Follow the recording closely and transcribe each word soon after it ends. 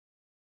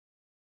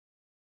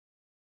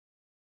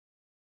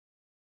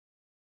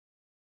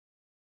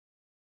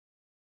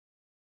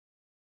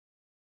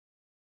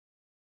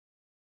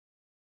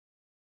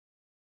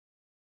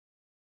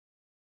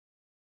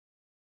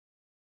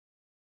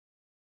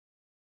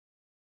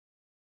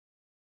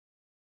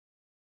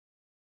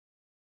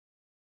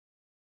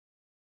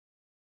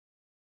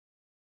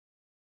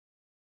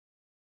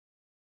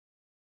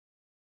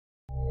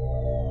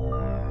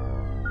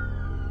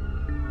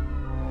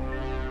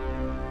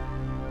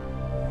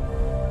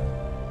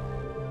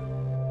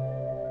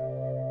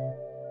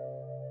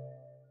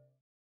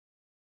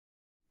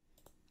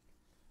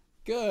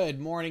Good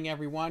morning,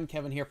 everyone.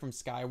 Kevin here from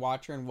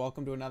Skywatcher, and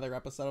welcome to another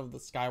episode of the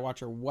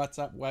Skywatcher What's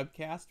Up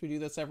webcast. We do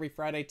this every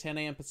Friday, 10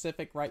 a.m.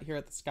 Pacific, right here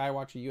at the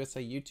Skywatcher USA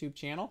YouTube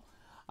channel.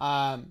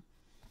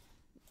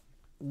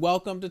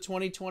 Welcome to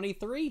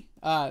 2023.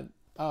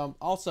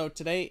 Also,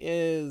 today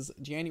is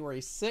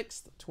January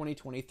 6th,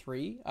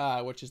 2023,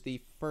 which is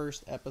the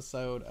first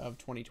episode of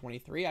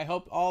 2023. I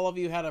hope all of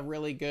you had a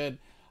really good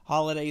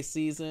holiday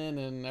season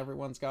and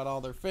everyone's got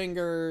all their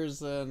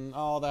fingers and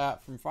all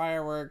that from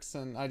fireworks,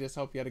 and I just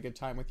hope you had a good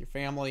time with your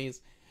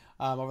families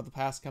over the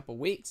past couple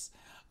weeks.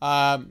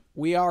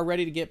 We are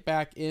ready to get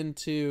back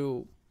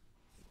into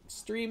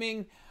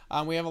streaming.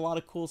 We have a lot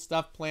of cool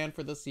stuff planned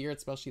for this year,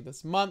 especially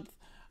this month,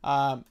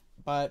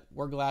 but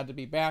we're glad to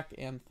be back,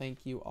 and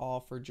thank you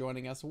all for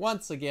joining us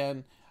once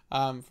again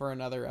for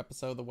another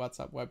episode of the What's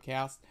Up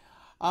webcast.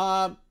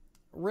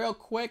 Real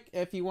quick,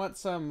 if you want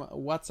some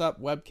What's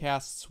Up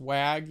webcast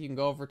swag, you can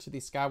go over to the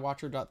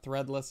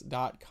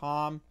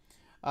skywatcher.threadless.com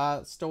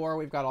store.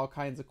 We've got all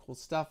kinds of cool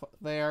stuff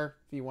there.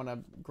 If you want to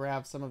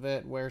grab some of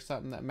it, wear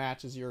something that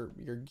matches your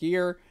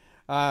gear.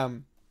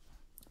 But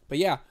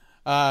yeah,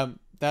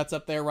 that's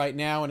up there right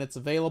now and it's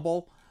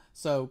available.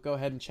 So go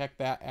ahead and check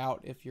that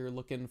out if you're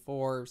looking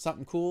for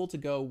something cool to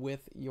go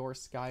with your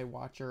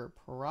Skywatcher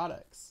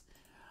products.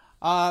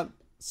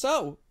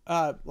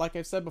 Like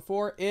I've said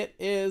before, it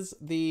is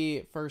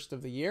the first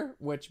of the year,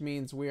 which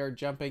means we are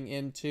jumping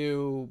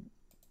into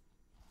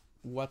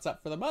what's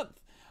up for the month.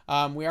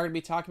 We are going to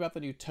be talking about the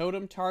new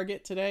Totem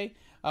Target today.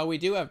 We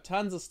do have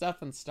tons of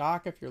stuff in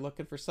stock if you're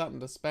looking for something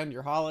to spend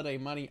your holiday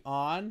money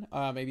on.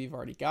 Maybe you've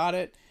already got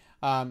it.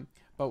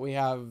 But we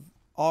have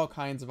all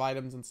kinds of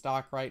items in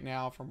stock right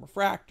now, from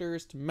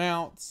refractors to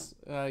mounts.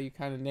 You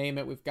kind of name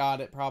it, we've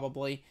got it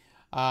probably.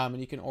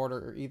 And you can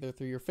order either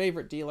through your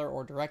favorite dealer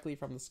or directly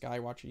from the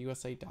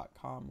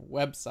skywatcherusa.com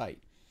website,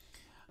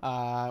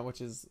 which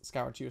is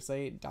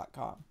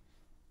skywatcherusa.com.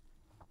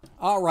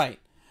 All right.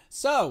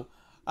 So,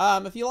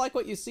 if you like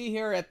what you see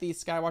here at the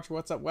Skywatcher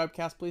What's Up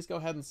webcast, please go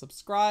ahead and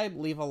subscribe.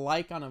 Leave a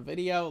like on a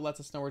video. It lets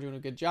us know we're doing a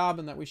good job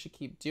and that we should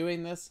keep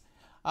doing this.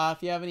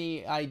 If you have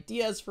any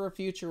ideas for a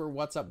future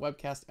What's Up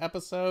webcast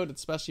episode,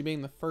 especially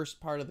being the first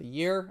part of the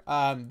year,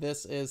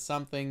 this is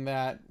something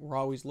that we're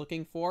always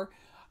looking for.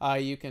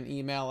 You can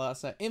email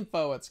us at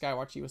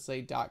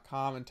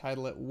info@skywatcherusa.com and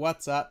title it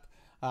What's Up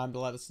to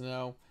let us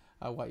know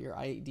what your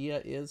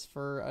idea is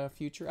for a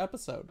future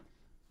episode.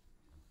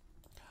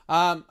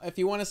 If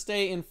you want to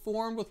stay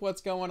informed with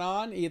what's going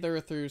on, either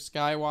through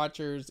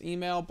Skywatcher's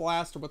email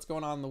blast or what's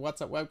going on in the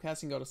What's Up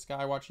webcast, you can go to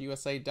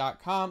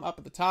skywatcherusa.com. Up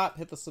at the top,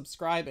 hit the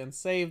subscribe and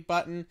save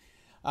button,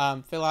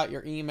 fill out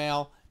your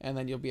email, and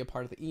then you'll be a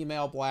part of the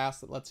email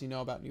blast that lets you know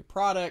about new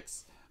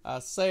products,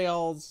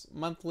 sales,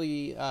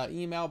 monthly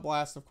email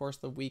blast, of course,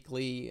 the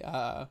weekly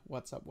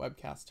What's Up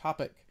webcast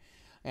topic,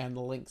 and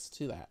the links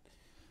to that.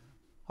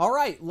 All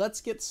right,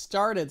 let's get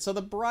started. So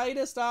the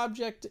brightest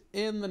object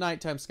in the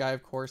nighttime sky,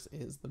 of course,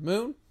 is the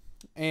moon.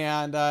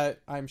 And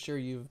I'm sure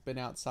you've been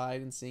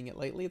outside and seeing it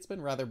lately. It's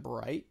been rather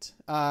bright.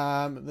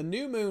 The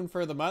new moon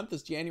for the month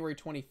is January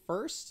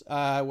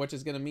 21st, which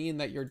is going to mean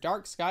that your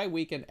dark sky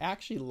weekend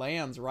actually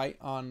lands right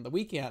on the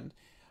weekend.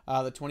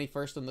 The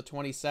 21st and the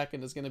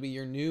 22nd is going to be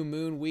your new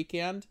moon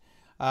weekend,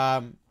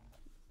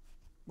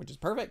 which is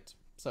perfect.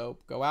 So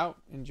go out,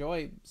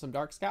 enjoy some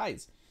dark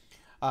skies,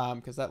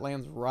 because that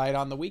lands right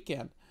on the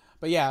weekend.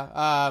 But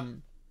yeah,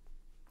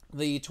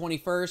 the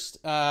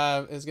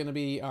 21st is going to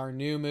be our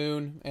new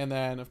moon, and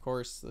then, of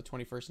course, the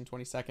 21st and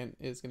 22nd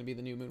is going to be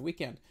the new moon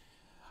weekend.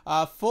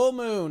 Full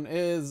moon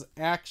is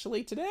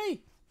actually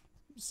today.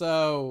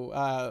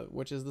 So,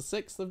 which is the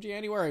 6th of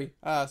January.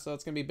 So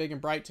it's going to be big and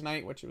bright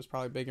tonight, which it was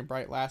probably big and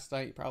bright last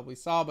night, you probably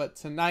saw. But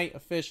tonight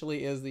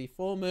officially is the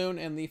full moon.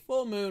 And the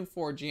full moon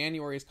for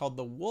January is called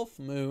the wolf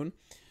moon,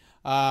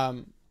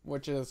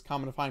 which is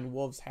common to find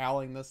wolves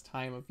howling this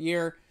time of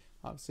year.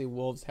 Obviously,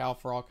 wolves howl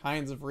for all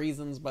kinds of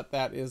reasons, but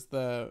that is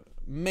the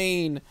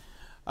main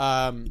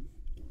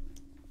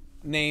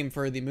name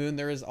for the moon.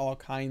 There is all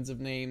kinds of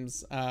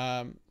names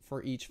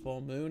for each full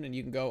moon, and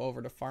you can go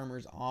over to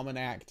Farmer's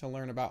Almanac to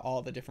learn about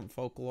all the different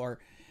folklore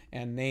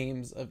and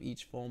names of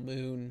each full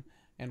moon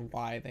and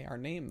why they are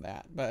named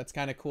that. But it's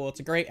kind of cool.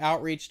 It's a great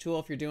outreach tool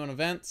if you're doing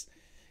events.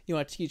 You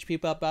want to teach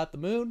people about the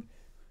moon,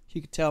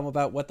 you can tell them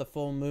about what the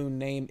full moon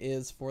name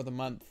is for the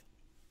month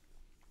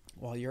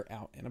while you're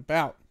out and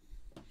about.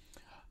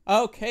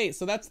 Okay,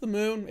 so that's the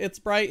moon. It's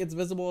bright, it's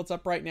visible, it's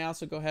up right now,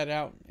 so go ahead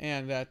out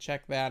and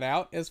check that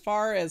out. As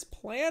far as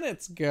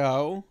planets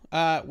go,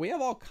 we have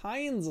all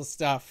kinds of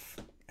stuff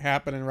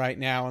happening right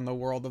now in the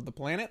world of the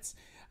planets.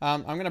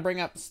 I'm going to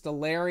bring up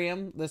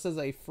Stellarium. This is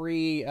a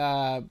free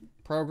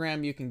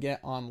program you can get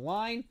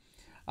online.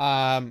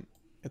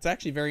 It's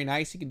actually very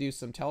nice. You can do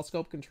some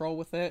telescope control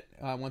with it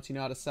once you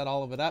know how to set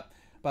all of it up.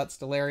 But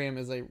Stellarium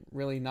is a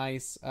really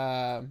nice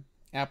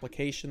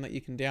application that you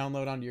can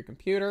download onto your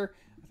computer.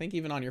 I think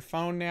even on your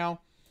phone now.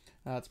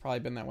 It's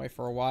probably been that way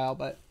for a while,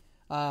 but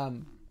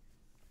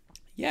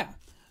yeah.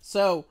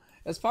 So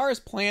as far as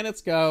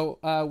planets go,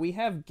 we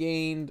have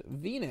gained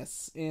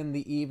Venus in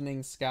the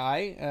evening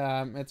sky.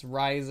 It's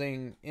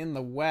rising in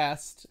the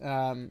west.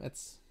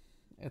 It's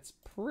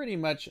pretty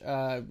much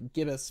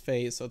gibbous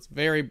phase, so it's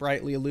very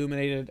brightly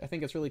illuminated. I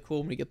think it's really cool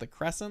when we get the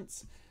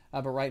crescents,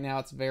 but right now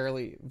it's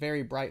very,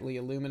 very brightly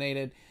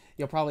illuminated.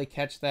 You'll probably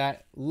catch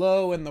that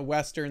low in the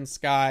western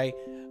sky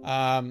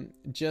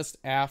just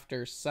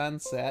after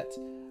sunset,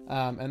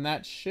 and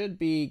that should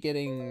be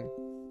getting,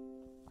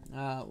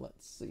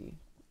 let's see,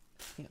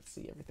 can't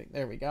see everything.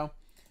 There we go.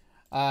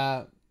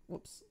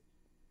 Whoops.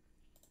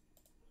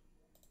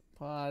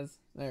 Pause.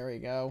 There we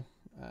go.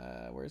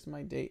 Where's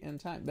my date and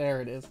time?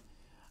 There it is.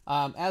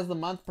 As the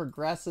month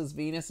progresses,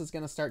 Venus is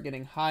going to start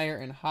getting higher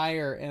and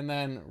higher, and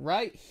then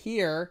right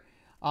here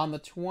on the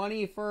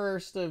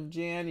 21st of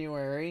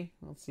January,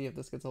 let's see if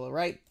this gets a little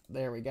right.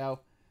 There we go.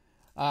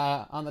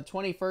 On the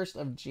 21st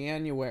of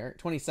January,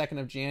 22nd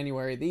of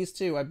January, these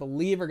two, I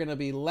believe, are going to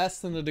be less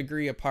than a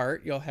degree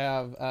apart. You'll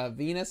have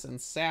Venus and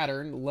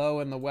Saturn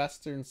low in the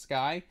western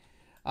sky.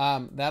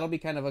 That'll be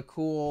kind of a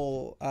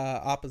cool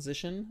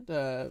opposition,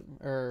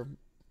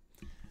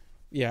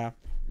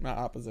 not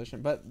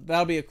opposition, but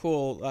that'll be a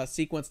cool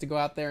sequence to go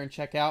out there and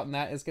check out, and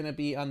that is going to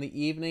be on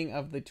the evening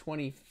of the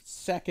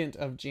 22nd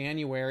of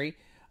January.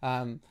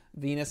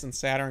 Venus and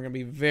Saturn are going to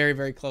be very,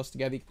 very close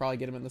together. You can probably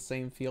get them in the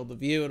same field of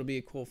view. It'll be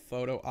a cool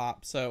photo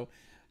op, so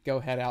go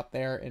head out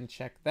there and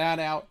check that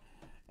out.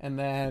 And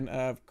then,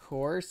 of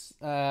course,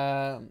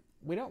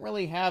 we don't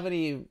really have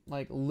any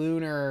like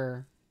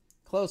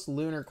close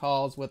lunar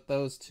calls with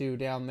those two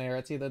down there.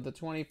 It's either the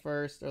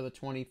 21st or the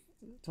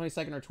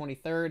 22nd or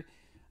 23rd.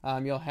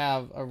 You'll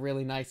have a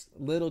really nice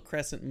little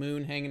crescent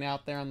moon hanging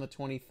out there on the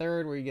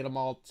 23rd, where you get them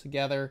all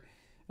together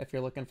if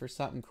you're looking for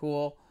something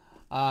cool.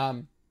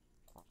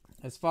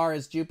 As far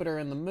as Jupiter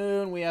and the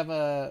moon, we have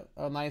a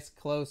nice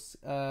close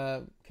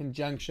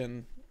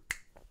conjunction.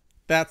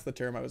 That's the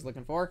term I was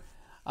looking for.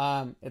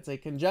 It's a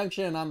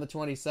conjunction on the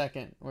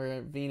 22nd,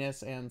 where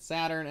Venus and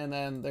Saturn, and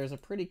then there's a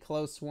pretty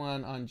close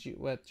one on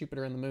with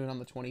Jupiter and the moon on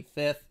the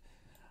 25th.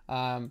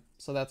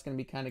 So that's going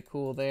to be kind of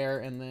cool there.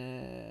 And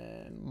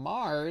then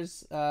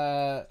Mars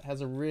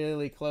has a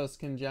really close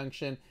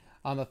conjunction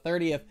on the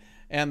 30th.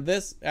 And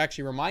this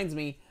actually reminds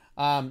me,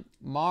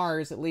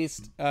 Mars, at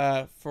least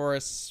for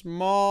a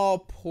small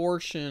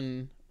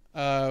portion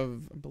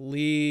of, I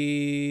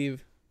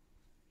believe,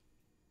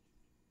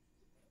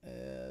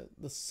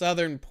 the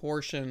southern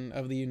portion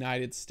of the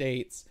United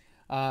States,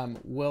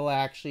 will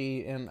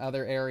actually, in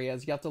other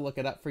areas, you have to look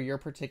it up for your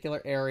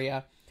particular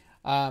area.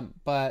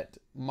 But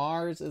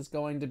Mars is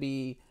going to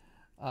be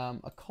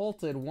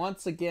occulted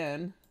once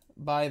again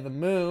by the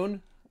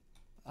moon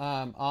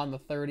on the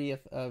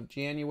 30th of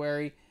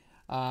January.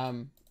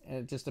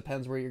 It just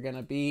depends where you're going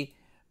to be,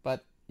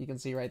 but you can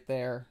see right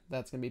there,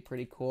 that's going to be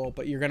pretty cool.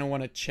 But you're going to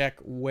want to check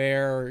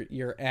where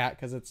you're at,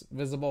 because it's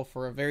visible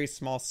for a very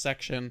small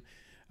section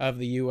of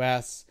the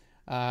U.S.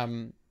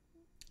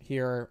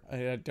 Here,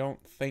 I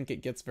don't think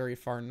it gets very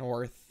far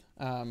north.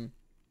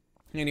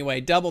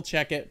 Anyway, double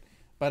check it.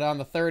 But on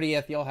the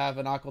 30th, you'll have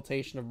an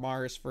occultation of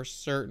Mars for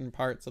certain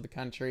parts of the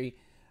country.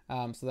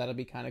 So that'll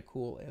be kind of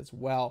cool as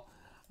well.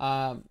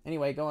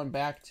 Anyway, going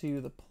back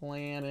to the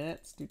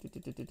planets.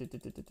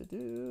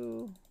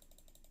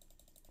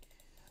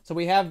 So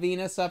we have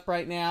Venus up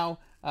right now.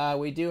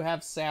 We do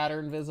have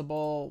Saturn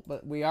visible,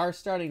 but we are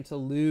starting to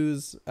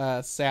lose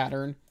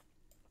Saturn.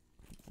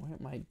 What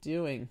am I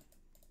doing?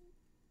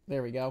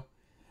 There we go.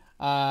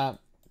 Wrong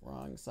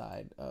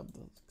side of the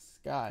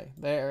sky.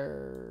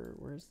 There.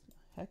 Where's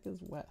the heck is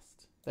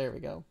west? There we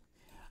go.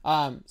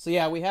 So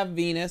yeah, we have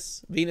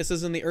Venus. Venus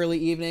is in the early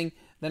evening.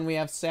 Then we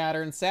have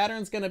Saturn.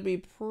 Saturn's going to be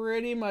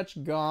pretty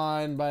much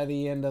gone by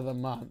the end of the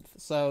month.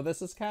 So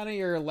this is kind of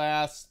your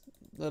last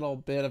little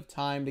bit of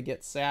time to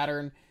get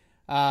Saturn.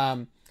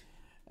 And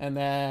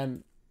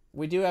then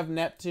we do have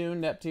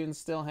Neptune. Neptune's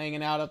still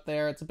hanging out up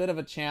there. It's a bit of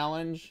a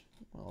challenge.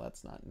 Well,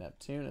 that's not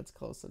Neptune. It's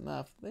close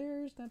enough.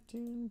 There's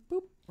Neptune.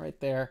 Boop. Right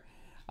there.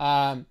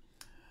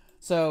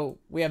 So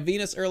we have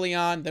Venus early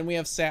on, then we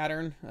have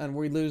Saturn, and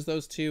we lose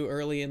those two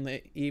early in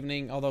the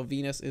evening, although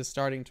Venus is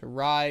starting to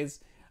rise.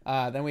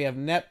 Then we have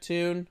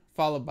Neptune,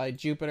 followed by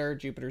Jupiter.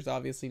 Jupiter's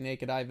obviously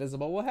naked eye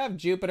visible. We'll have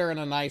Jupiter in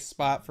a nice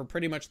spot for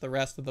pretty much the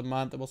rest of the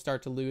month, and we'll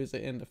start to lose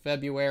it into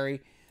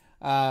February.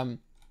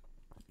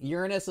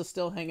 Uranus is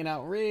still hanging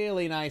out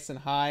really nice and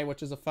high,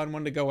 which is a fun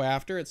one to go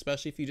after,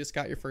 especially if you just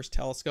got your first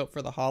telescope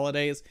for the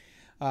holidays.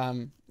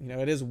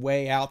 It is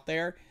way out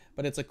there,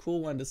 but it's a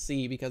cool one to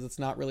see because it's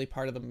not really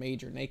part of the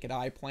major naked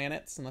eye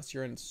planets unless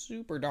you're in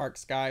super dark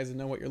skies and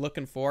know what you're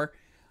looking for.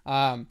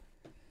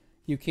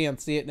 You can't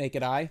see it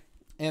naked eye.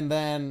 And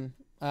then,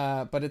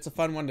 but it's a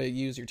fun one to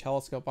use your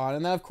telescope on.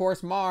 And then, of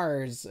course,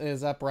 Mars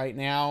is up right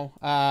now.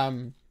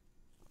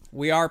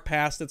 We are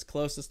past its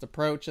closest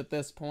approach at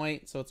this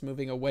point, so it's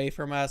moving away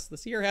from us.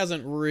 This year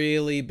hasn't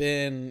really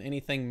been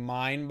anything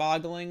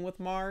mind-boggling with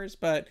Mars,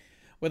 but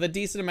with a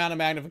decent amount of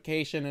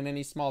magnification in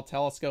any small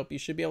telescope, you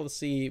should be able to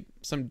see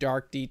some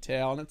dark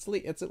detail, and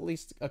it's at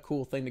least a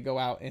cool thing to go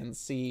out and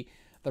see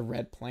the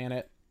red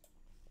planet.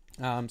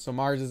 So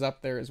Mars is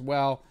up there as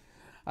well.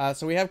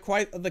 So we have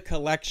quite the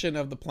collection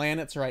of the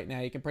planets right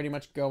now. You can pretty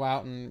much go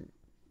out and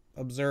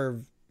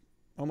observe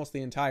almost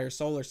the entire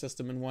solar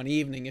system in one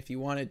evening if you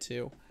wanted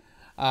to.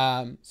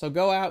 So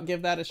go out,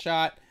 give that a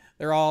shot.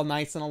 They're all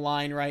nice in a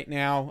line right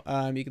now.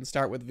 You can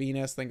start with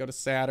Venus, then go to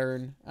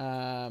Saturn.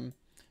 So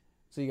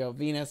you go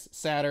Venus,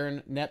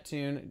 Saturn,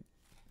 Neptune,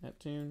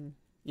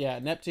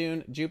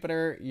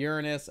 Jupiter,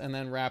 Uranus, and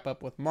then wrap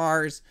up with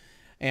Mars.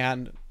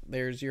 And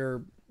there's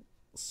your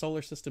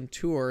solar system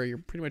tour. You're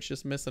pretty much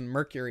just missing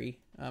Mercury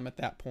at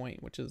that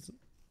point, which is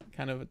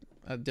kind of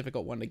a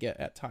difficult one to get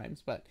at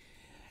times. But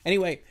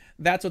anyway,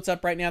 that's what's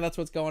up right now. That's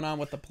what's going on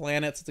with the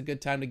planets. It's a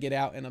good time to get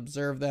out and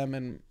observe them,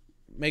 and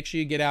make sure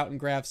you get out and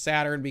grab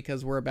Saturn,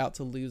 because we're about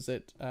to lose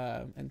it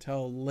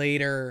until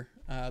later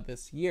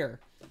this year,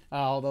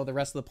 although the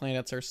rest of the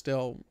planets are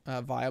still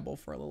viable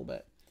for a little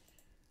bit.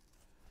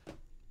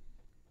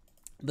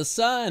 The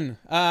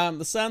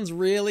sun's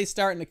really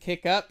starting to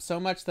kick up, so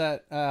much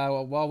that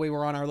while we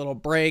were on our little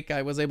break,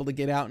 I was able to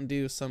get out and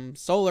do some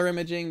solar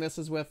imaging. This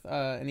is with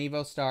an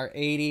EvoStar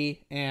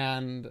 80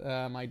 and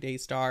my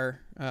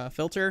Daystar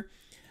filter.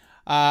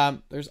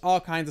 There's all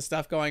kinds of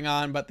stuff going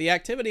on, but the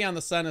activity on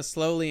the sun is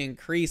slowly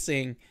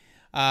increasing,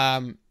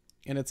 and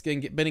it's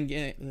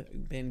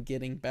been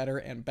getting better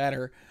and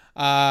better.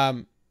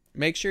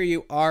 Make sure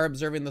you are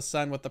observing the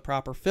sun with the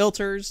proper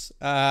filters.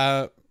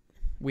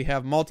 We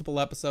have multiple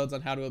episodes on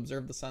how to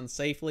observe the sun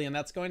safely, and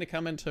that's going to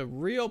come into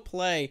real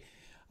play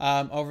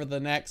over the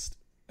next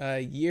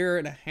year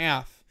and a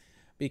half,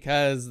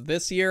 because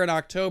this year in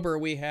October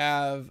we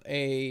have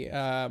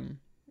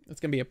it's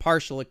going to be a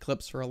partial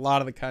eclipse for a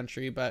lot of the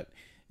country, but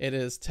it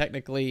is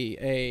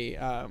technically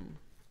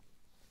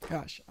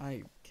gosh,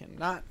 I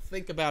cannot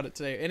think about it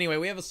today. Anyway,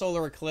 we have a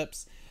solar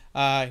eclipse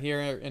here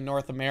in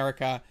North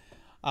America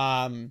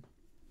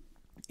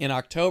in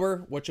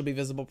October, which will be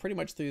visible pretty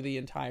much through the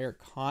entire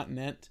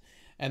continent.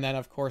 And then,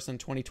 of course, in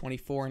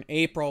 2024 in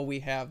April,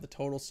 we have the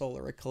total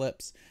solar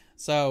eclipse.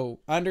 So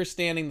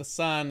understanding the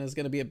sun is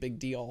going to be a big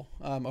deal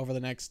over the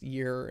next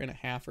year and a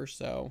half or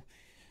so.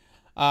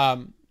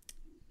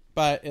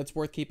 But it's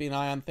worth keeping an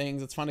eye on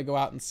things. It's fun to go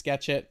out and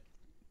sketch it.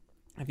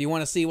 If you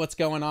want to see what's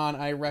going on,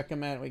 I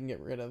recommend we can get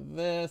rid of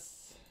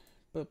this.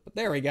 But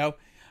there we go.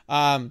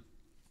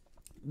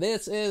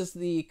 This is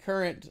the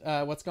current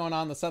what's going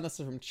on in the sun. This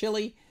is from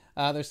Chile.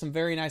 There's some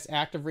very nice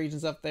active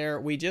regions up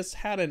there. We just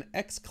had an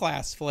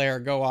X-class flare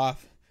go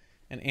off,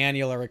 an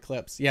annular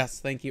eclipse. Yes,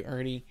 thank you,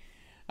 Ernie.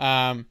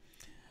 An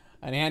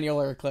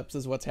annular eclipse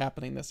is what's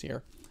happening this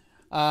year.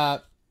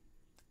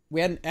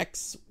 We had an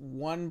X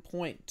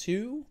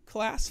 1.2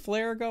 class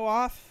flare go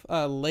off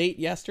late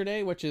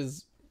yesterday, which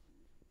is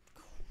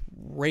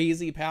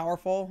crazy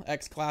powerful.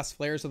 X-class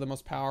flares are the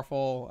most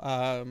powerful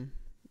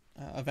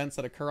events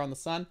that occur on the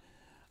sun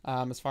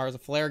as far as a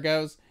flare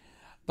goes.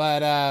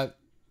 But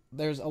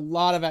there's a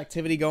lot of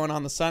activity going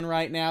on the sun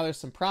right now. There's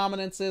some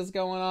prominences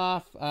going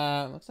off.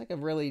 Looks like a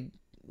really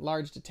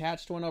large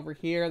detached one over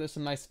here. There's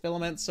some nice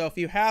filaments. So if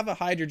you have a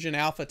hydrogen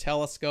alpha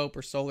telescope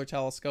or solar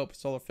telescope,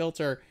 solar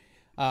filter,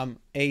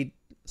 a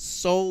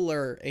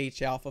solar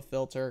H alpha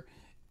filter,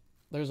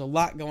 there's a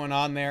lot going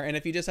on there. And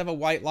if you just have a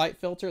white light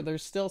filter,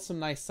 there's still some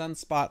nice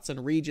sunspots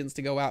and regions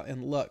to go out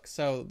and look.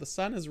 So the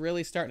sun is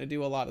really starting to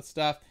do a lot of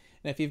stuff.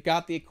 And if you've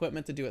got the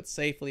equipment to do it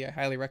safely, I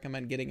highly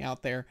recommend getting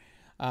out there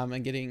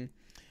and getting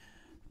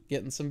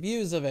some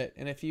views of it.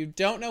 And if you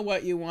don't know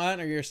what you want,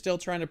 or you're still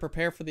trying to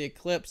prepare for the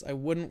eclipse, I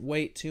wouldn't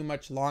wait too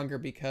much longer,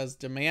 because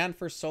demand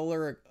for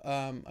solar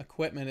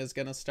equipment is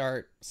going to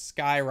start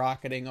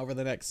skyrocketing over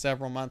the next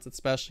several months,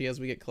 especially as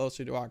we get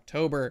closer to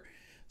October.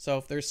 So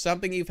if there's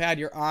something you've had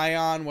your eye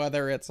on,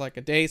 whether it's like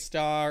a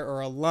Daystar or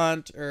a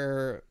Lunt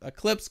or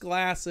eclipse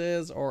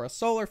glasses or a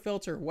solar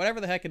filter, whatever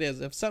the heck it is,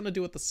 if something to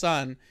do with the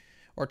sun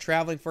or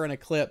traveling for an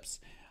eclipse,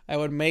 I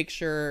would make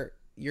sure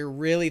you're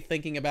really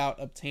thinking about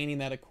obtaining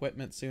that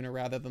equipment sooner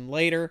rather than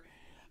later,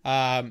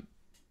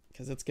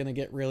 because it's going to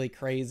get really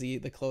crazy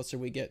the closer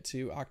we get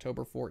to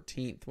October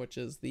 14th, which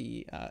is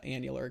the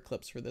annular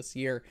eclipse for this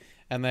year.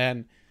 And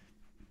then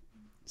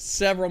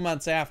several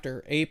months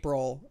after,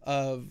 April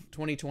of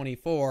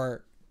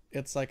 2024,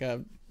 it's like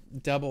a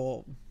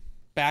double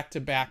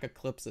back-to-back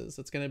eclipses.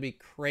 It's going to be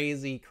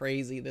crazy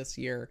this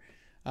year.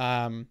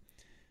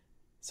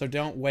 So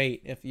don't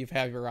wait if you've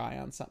had your eye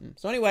on something.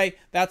 So anyway,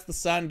 that's the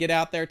sun. Get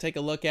out there, take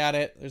a look at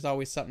it. There's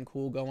always something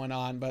cool going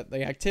on, but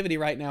the activity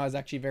right now is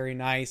actually very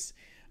nice,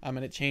 and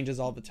it changes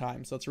all the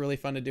time. So it's really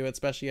fun to do it,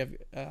 especially if you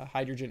have a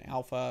hydrogen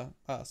alpha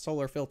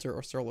solar filter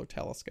or solar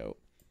telescope.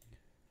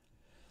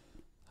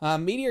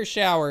 Meteor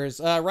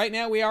showers. Right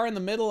now we are in the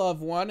middle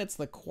of one. It's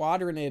the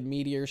Quadranid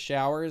meteor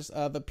showers.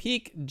 The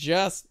peak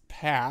just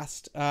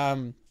passed.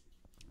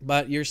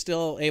 But you're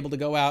still able to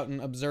go out and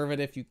observe it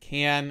if you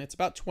can. It's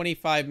about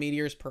 25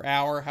 meteors per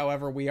hour.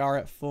 However, we are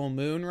at full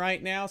moon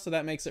right now, so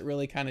that makes it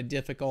really kind of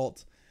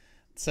difficult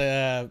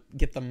to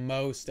get the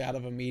most out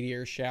of a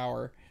meteor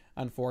shower,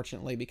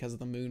 unfortunately, because of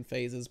the moon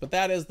phases. But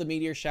that is the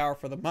meteor shower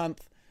for the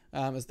month,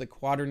 is the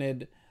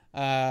Quadranid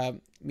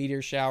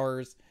meteor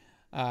showers.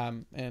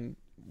 And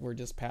we're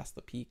just past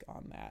the peak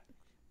on that.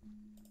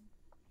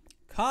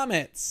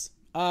 Comets.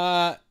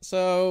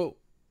 So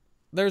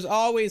there's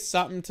always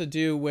something to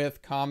do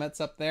with comets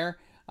up there.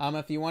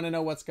 If you want to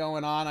know what's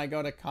going on, I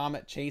go to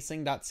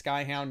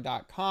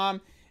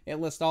cometchasing.skyhound.com. It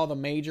lists all the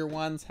major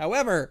ones.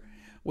 However,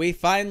 we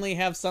finally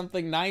have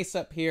something nice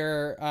up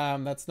here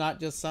that's not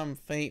just some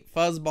faint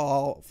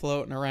fuzzball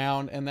floating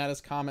around, and that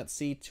is Comet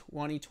C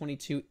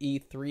 2022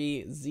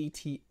 E3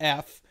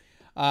 ZTF.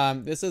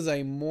 This is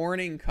a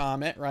morning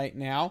comet right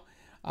now.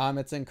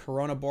 It's in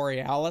Corona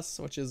Borealis,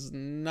 which is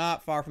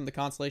not far from the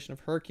constellation of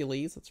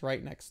Hercules. It's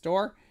right next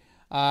door.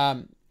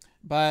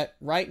 But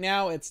right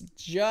now it's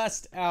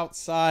just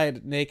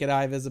outside naked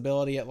eye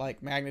visibility at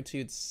like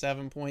magnitude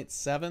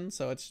 7.7.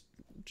 So it's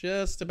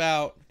just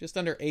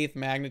under 8th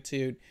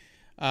magnitude.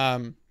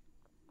 But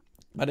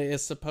it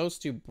is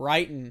supposed to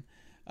brighten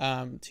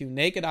to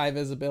naked eye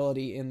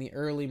visibility in the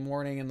early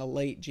morning and the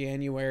late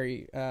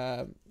January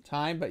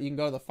time. But you can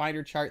go to the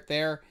finder chart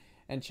there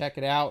and check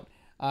it out.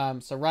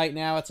 So right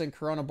now it's in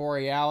Corona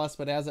Borealis,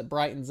 but as it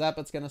brightens up,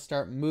 it's going to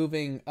start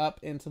moving up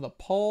into the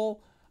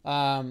pole,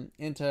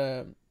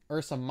 into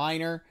Ursa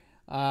Minor.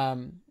 By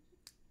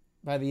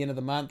the end of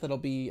the month, it'll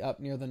be up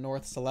near the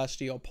North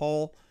Celestial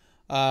Pole.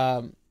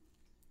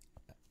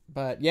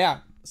 But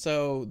yeah,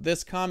 so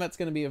this comet's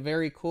going to be a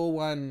very cool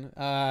one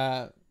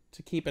to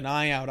keep an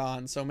eye out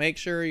on. So make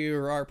sure you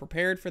are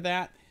prepared for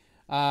that.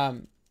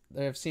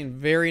 I've seen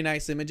very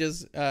nice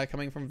images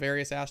coming from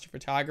various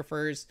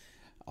astrophotographers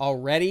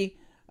already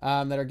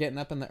that are getting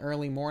up in the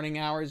early morning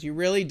hours. You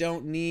really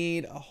don't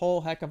need a whole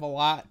heck of a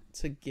lot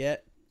to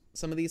get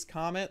some of these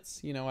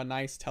comets. You know, a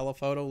nice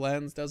telephoto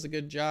lens does a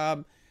good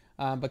job.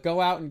 But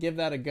go out and give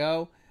that a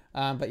go.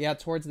 But yeah,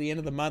 towards the end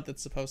of the month,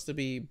 it's supposed to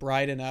be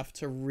bright enough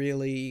to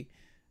really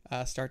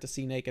start to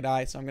see naked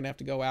eye. So I'm going to have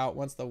to go out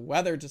once the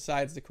weather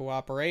decides to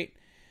cooperate.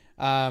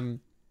 That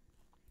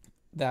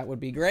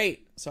would be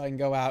great. So I can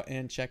go out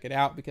and check it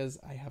out because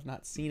I have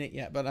not seen it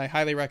yet. But I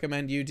highly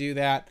recommend you do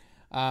that.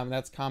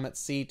 That's Comet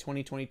C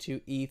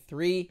 2022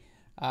 E3.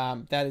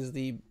 That is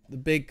the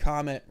big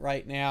comet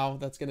right now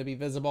that's going to be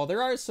visible.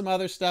 There are some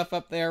other stuff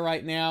up there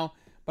right now,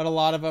 but a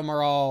lot of them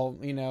are all,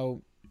 you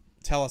know,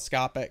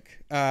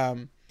 telescopic.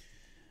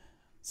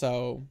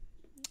 So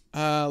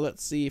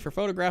let's see. For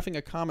photographing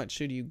a comet,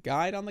 should you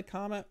guide on the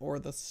comet or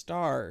the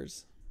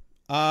stars?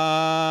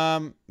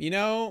 You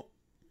know,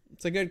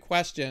 it's a good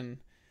question.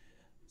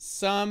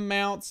 Some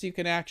mounts you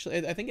can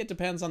actually, I think it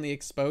depends on the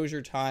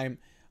exposure time.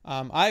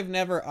 I've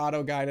never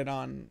auto-guided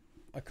on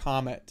a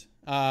comet.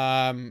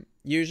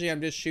 Usually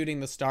I'm just shooting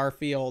the star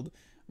field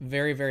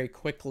very, very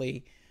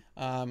quickly.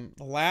 The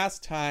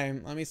last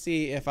time, let me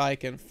see if I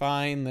can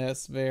find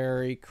this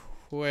very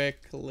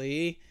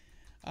quickly.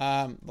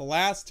 The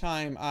last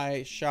time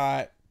I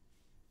shot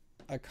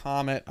a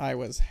comet I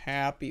was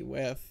happy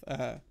with.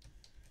 Why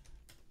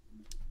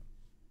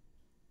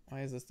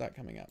is this not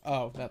coming up?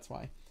 Oh, that's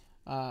why.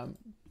 Let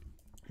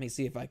me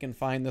see if I can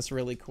find this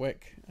really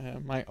quick.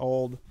 My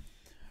old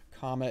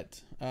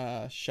comet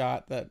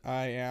shot that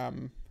I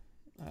am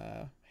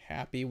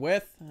happy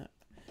with.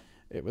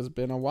 It was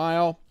been a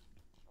while.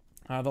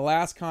 The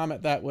last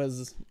comet that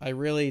I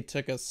really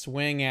took a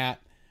swing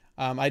at,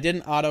 I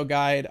didn't auto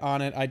guide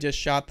on it. I just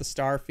shot the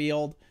star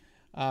field.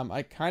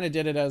 I kind of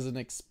did it as an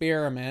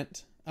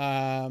experiment.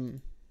 Save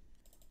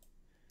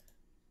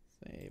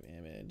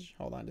image.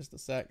 Hold on just a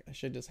sec. I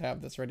should just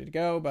have this ready to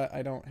go, but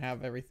I don't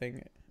have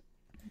everything.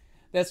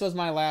 This was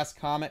my last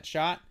comet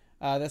shot.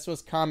 This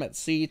was Comet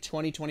C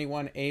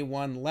 2021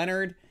 A1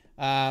 Leonard.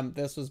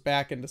 This was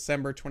back in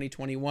December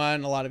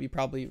 2021. A lot of you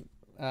probably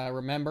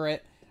remember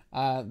it.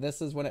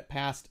 This is when it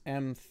passed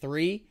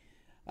M3.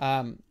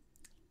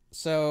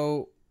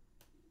 So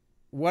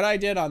what I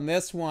did on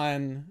this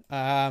one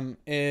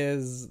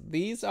is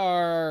these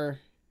are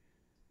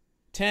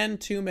 10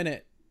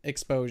 2-minute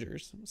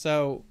exposures.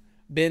 So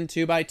bin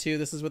 2x2.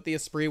 This is with the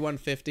Esprit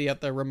 150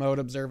 at the remote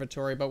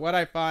observatory. But what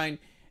I find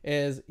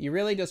is you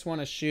really just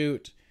want to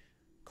shoot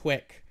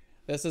quick.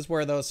 This is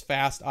where those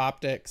fast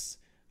optics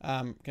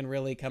can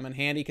really come in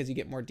handy because you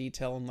get more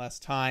detail in less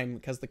time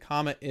because the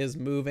comet is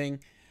moving.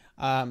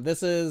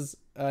 This was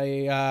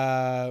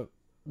an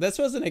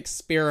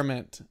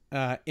experiment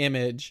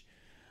image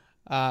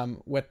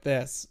with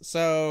this.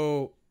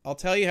 So I'll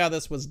tell you how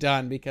this was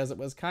done because it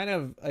was kind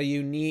of a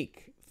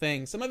unique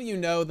thing. Some of you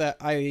know that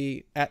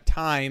I, at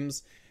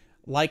times,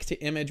 like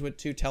to image with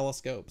 2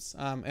 telescopes.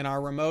 In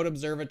our remote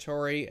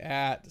observatory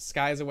at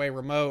Skies Away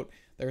Remote,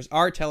 there's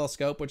our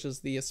telescope, which is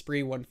the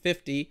Esprit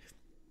 150,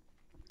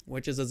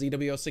 which is a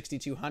ZWO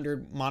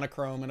 6200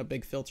 monochrome and a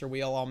big filter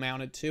wheel all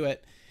mounted to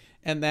it.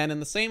 And then in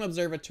the same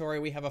observatory,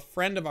 we have a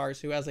friend of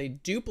ours who has a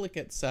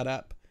duplicate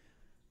setup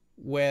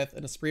with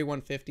an Esprit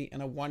 150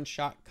 and a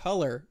one-shot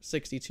color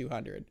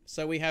 6200.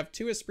 So we have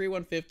 2 Esprit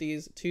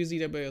 150s, 2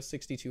 ZWO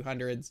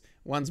 6200s,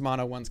 one's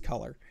mono, one's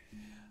color.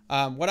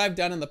 What I've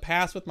done in the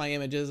past with my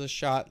images is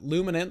shot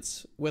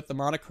luminance with the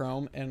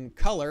monochrome and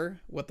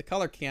color with the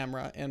color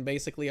camera and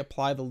basically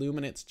apply the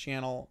luminance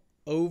channel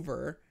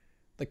over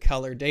the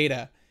color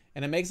data.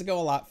 And it makes it go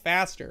a lot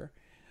faster.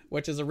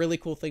 which is a really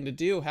cool thing to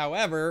do.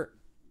 However,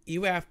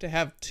 you have to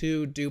have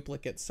 2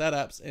 duplicate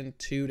setups and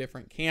 2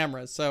 different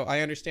cameras. So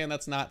I understand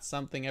that's not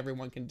something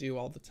everyone can do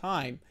all the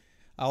time,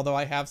 although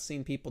I have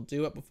seen people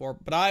do it before.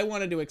 But I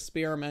wanted to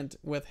experiment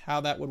with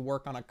how that would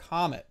work on a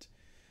comet,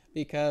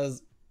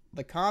 because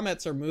the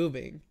comets are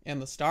moving in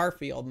the star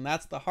field, and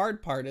that's the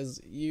hard part, is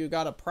you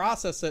got to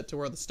process it to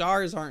where the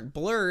stars aren't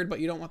blurred,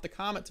 but you don't want the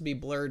comet to be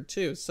blurred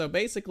too. So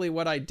basically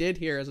what I did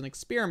here as an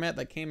experiment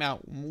that came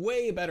out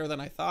way better than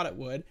I thought it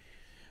would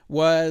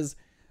was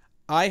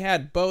I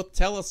had both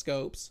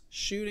telescopes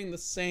shooting the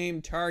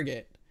same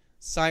target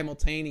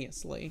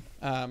simultaneously.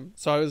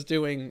 So I was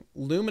doing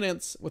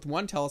luminance with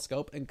one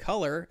telescope and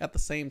color at the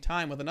same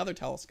time with another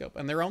telescope,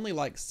 and they're only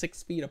like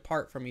 6 feet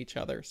apart from each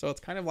other. So it's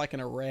kind of like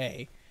an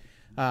array,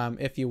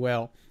 if you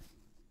will.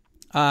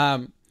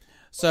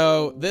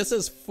 So this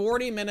is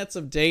 40 minutes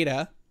of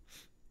data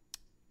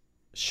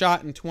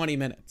shot in 20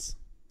 minutes.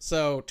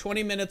 So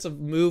 20 minutes of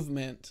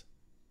movement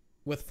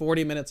with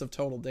 40 minutes of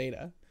total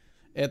data.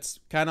 It's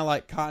kind of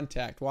like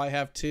Contact. Why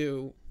have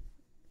 2?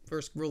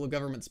 First rule of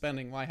government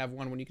spending. Why have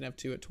 1 when you can have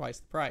 2 at twice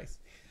the price?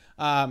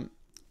 I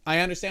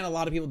understand a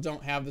lot of people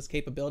don't have this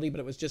capability,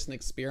 but it was just an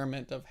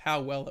experiment of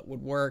how well it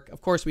would work.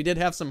 Of course, we did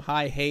have some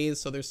high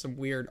haze, so there's some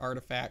weird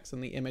artifacts in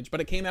the image,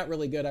 but it came out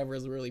really good. I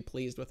was really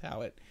pleased with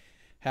how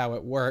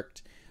it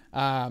worked.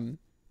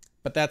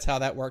 But that's how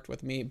that worked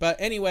with me. But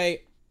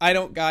anyway, I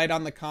don't guide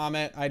on the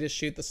comet. I just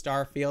shoot the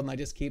star field, and I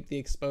just keep the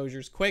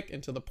exposures quick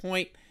and to the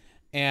point.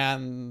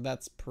 And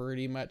that's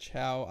pretty much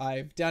how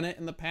I've done it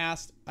in the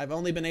past. I've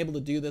only been able to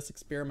do this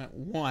experiment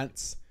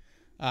once,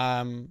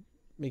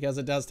 because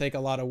it does take a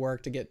lot of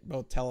work to get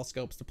both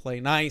telescopes to play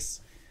nice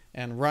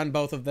and run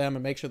both of them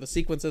and make sure the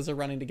sequences are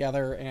running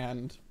together,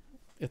 and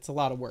it's a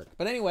lot of work.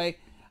 But anyway,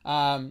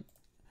 go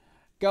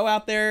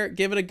out there,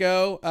 give it a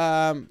go.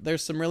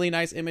 There's some really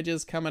nice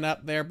images coming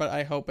up there, but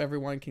I hope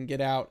everyone can get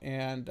out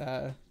and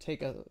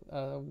take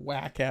a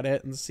whack at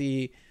it and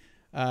see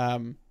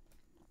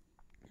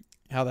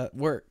how that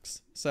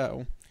works.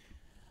 So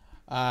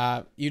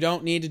you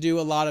don't need to do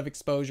a lot of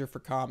exposure for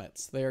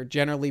comets. They're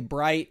generally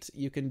bright.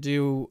 You can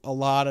do a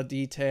lot of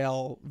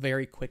detail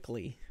very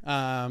quickly.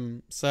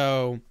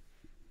 So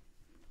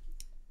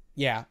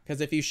yeah,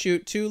 because if you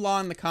shoot too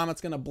long, the comet's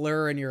going to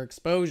blur in your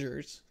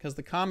exposures, because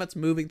the comet's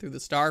moving through the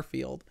star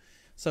field.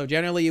 So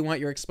generally you want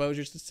your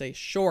exposures to stay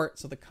short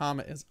so the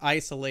comet is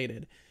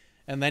isolated.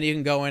 And then you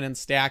can go in and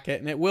stack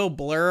it, and it will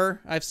blur.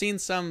 I've seen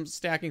some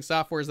stacking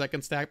softwares that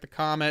can stack the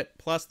comet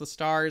plus the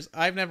stars.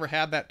 I've never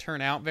had that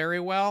turn out very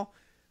well.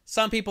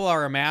 Some people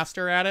are a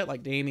master at it,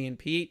 like Damian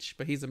Peach,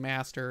 but he's a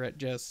master at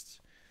just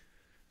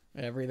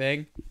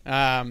everything.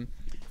 I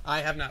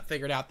have not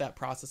figured out that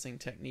processing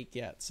technique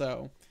yet.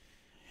 So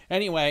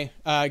anyway,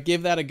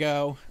 give that a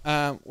go.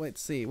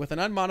 Let's see. With an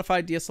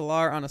unmodified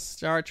DSLR on a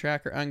star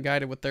tracker,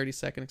 unguided with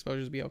 30-second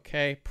exposures, be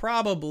okay.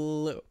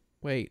 Probably.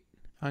 Wait.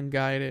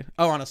 Unguided.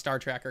 Oh, on a star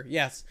tracker.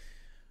 Yes.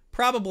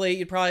 Probably.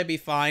 You'd probably be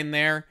fine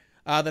there.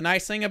 The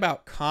nice thing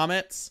about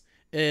comets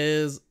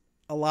is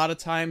a lot of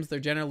times they're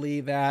generally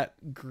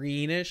that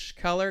greenish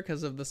color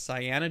because of the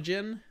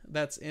cyanogen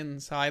that's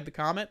inside the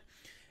comet.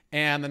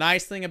 And the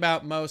nice thing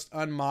about most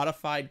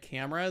unmodified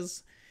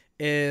cameras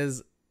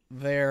is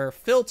their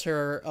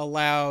filter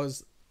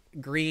allows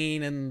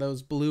green and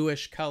those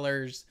bluish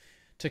colors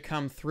to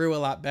come through a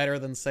lot better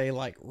than, say,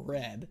 like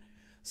red.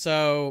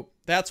 So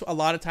that's a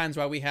lot of times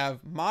why we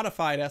have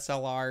modified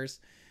SLRs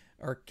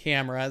or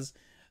cameras,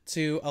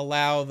 to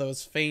allow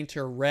those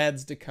fainter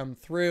reds to come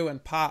through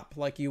and pop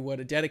like you would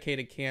a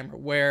dedicated camera,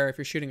 where if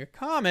you're shooting a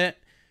comet,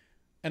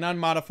 an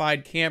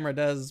unmodified camera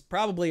does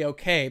probably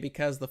okay,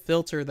 because the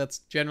filter that's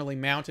generally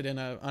mounted in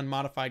an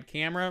unmodified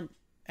camera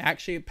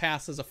actually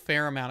passes a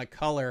fair amount of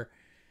color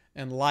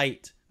and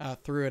light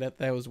through it at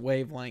those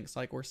wavelengths,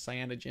 like where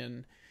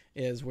cyanogen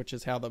is, which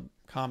is how the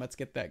comets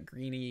get that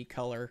greeny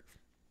color.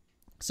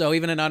 So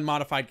even an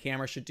unmodified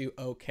camera should do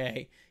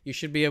okay. You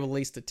should be able to at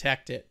least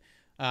detect it.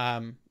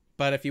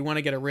 But if you want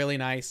to get a really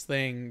nice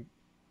thing,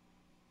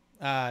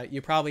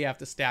 you probably have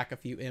to stack a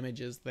few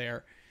images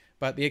there.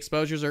 But the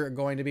exposures are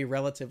going to be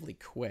relatively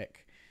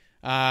quick.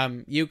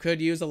 You could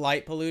use a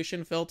light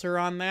pollution filter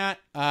on that.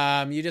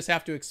 You just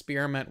have to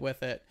experiment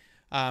with it.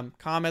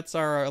 Comets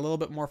are a little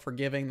bit more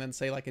forgiving than,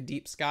 say, like a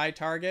deep sky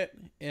target,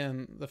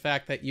 in the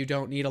fact that you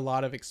don't need a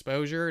lot of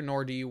exposure,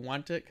 nor do you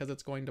want it, because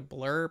it's going to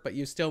blur, but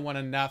you still want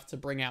enough to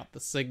bring out the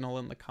signal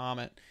in the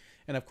comet.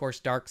 And of course,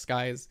 dark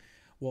skies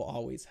will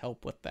always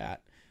help with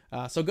that.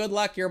 So good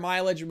luck. Your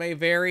mileage may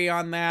vary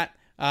on that.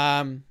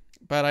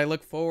 But I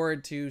look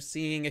forward to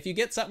seeing, if you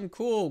get something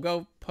cool,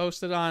 go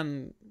post it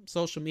on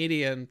social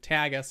media and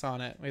tag us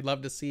on it. We'd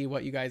love to see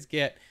what you guys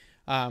get.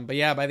 But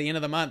yeah, by the end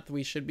of the month,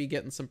 we should be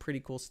getting some pretty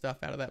cool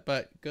stuff out of that,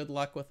 but good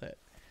luck with it.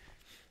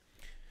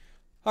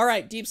 All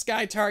right, deep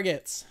sky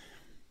targets.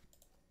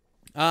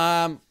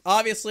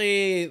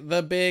 Obviously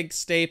the big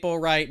staple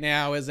right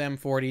now is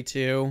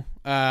M42.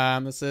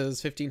 This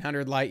is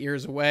 1,500 light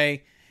years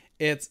away.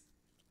 It's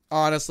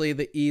honestly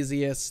the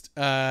easiest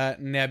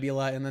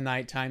nebula in the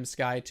nighttime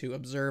sky to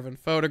observe and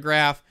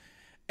photograph.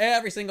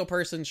 every single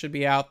person should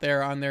be out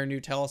there on their new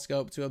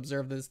telescope to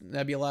observe this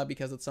nebula,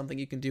 because it's something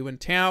you can do in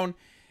town.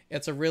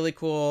 It's a really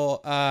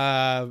cool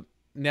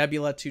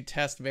nebula to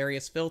test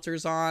various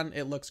filters on.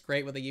 It looks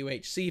great with a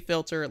UHC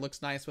filter. It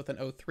looks nice with an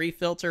O3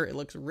 filter. It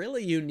looks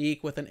really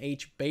unique with an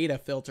H beta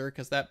filter,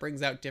 because that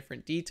brings out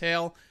different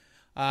detail.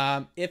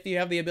 If you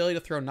have the ability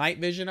to throw night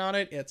vision on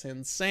it, it's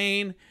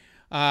insane.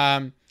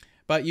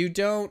 But you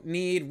don't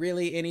need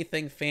really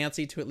anything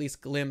fancy to at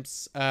least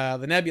glimpse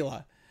the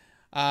nebula.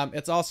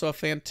 It's also a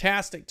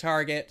fantastic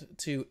target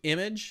to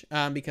image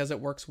because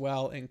it works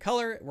well in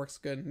color. It works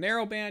good in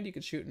narrowband. You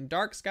can shoot in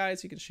dark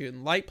skies. You can shoot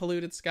in light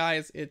polluted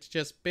skies. It's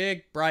just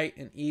big, bright,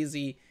 and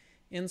easy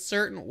in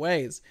certain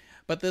ways.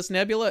 But this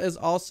nebula is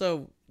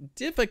also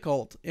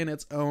difficult in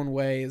its own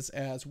ways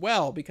as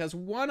well, because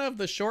one of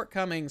the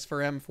shortcomings for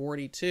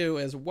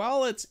M42 is,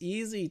 while it's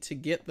easy to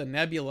get the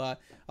nebula,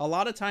 a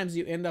lot of times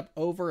you end up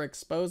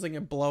overexposing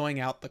and blowing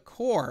out the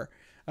core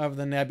of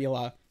the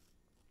nebula.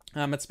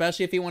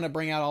 Especially if you want to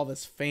bring out all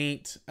this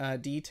faint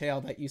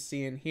detail that you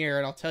see in here.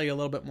 And I'll tell you a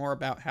little bit more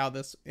about how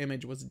this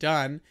image was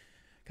done,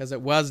 because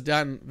it was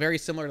done very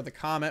similar to the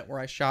Comet, where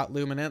I shot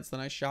luminance, then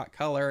I shot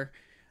color.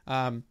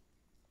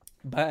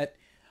 But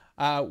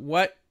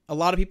what a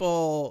lot of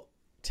people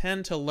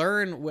tend to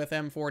learn with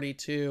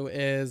M42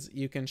 is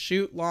you can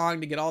shoot long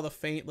to get all the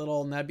faint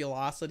little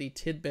nebulosity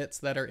tidbits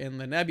that are in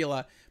the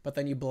nebula, but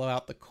then you blow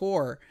out the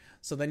core.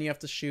 So then you have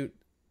to shoot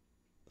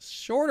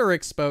shorter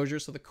exposure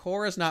so the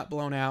core is not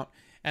blown out.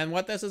 And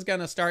what this is going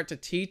to start to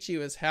teach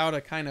you is how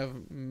to kind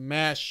of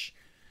mesh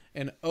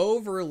and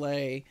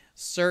overlay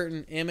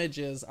certain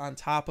images on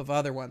top of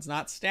other ones.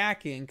 Not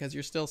stacking, because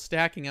you're still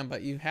stacking them,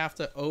 but you have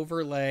to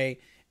overlay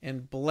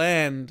and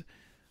blend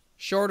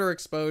shorter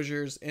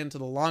exposures into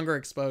the longer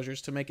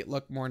exposures to make it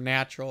look more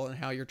natural and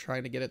how you're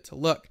trying to get it to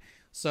look.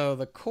 So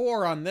the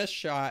core on this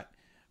shot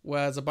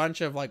was a bunch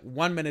of like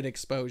 1 minute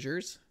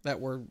exposures that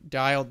were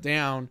dialed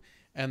down,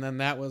 and then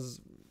that was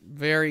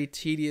very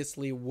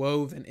tediously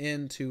woven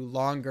into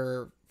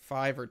longer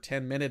 5 or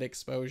 10 minute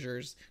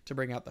exposures to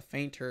bring out the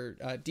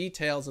fainter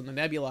details in the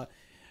nebula.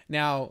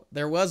 Now,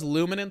 there was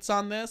luminance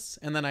on this,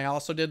 and then I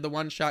also did the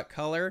one-shot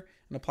color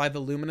and applied the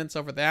luminance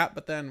over that.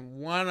 But then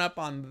one up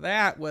on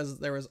that was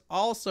there was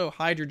also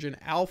hydrogen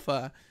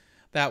alpha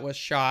that was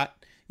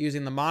shot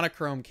using the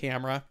monochrome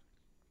camera.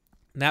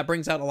 And that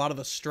brings out a lot of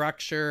the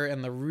structure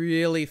and the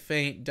really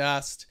faint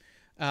dust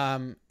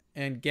and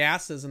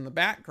gases in the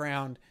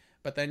background.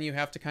 But then you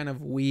have to kind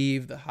of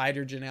weave the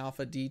hydrogen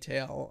alpha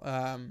detail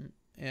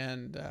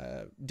and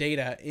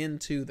data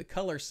into the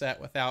color set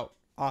without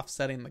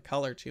offsetting the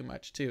color too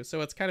much too.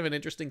 So it's kind of an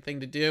interesting thing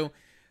to do.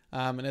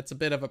 And it's a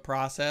bit of a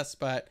process,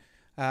 but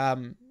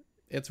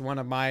it's one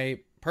of my,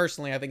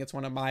 personally, I think it's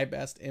one of my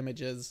best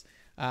images.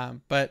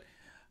 But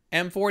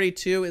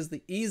M42 is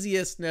the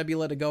easiest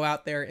nebula to go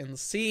out there and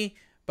see.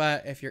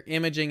 But if you're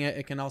imaging it,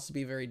 it can also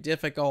be very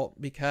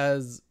difficult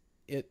because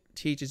it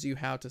teaches you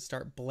how to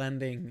start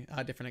blending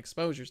different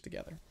exposures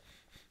together.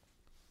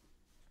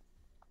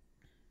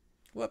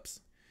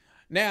 Whoops.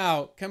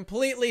 Now,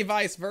 completely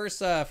vice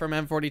versa from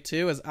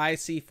M42 is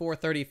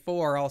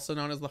IC434, also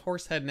known as the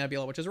Horsehead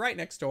Nebula, which is right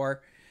next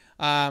door,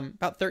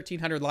 about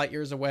 1,300 light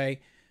years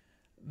away.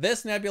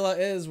 This nebula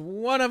is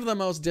one of the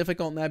most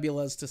difficult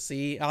nebulas to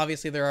see.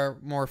 Obviously, there are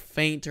more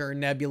fainter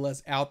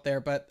nebulas out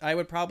there, but I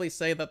would probably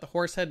say that the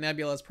Horsehead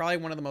Nebula is probably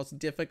one of the most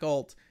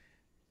difficult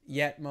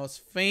yet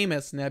most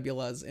famous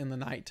nebulas in the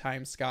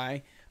nighttime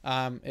sky.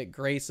 It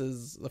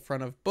graces the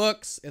front of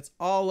books. It's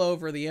all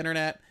over the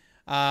internet.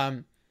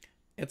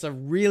 It's a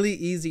really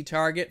easy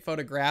target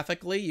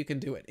photographically. You can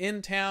do it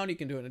in town. You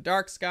can do it in a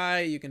dark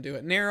sky. You can do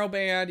it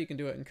narrowband. You can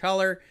do it in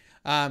color.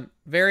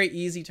 Very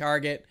easy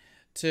target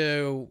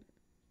to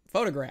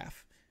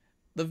photograph.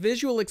 The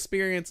visual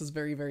experience is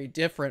very, very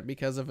different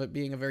because of it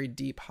being a very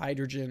deep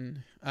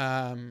hydrogen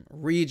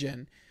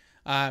region.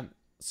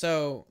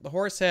 So the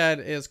Horsehead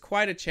is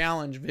quite a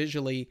challenge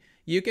visually.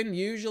 You can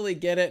usually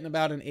get it in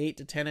about an 8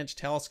 to 10 inch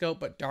telescope,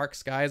 but dark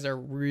skies are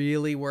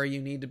really where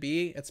you need to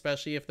be,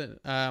 especially if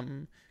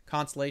the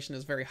constellation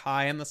is very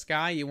high in the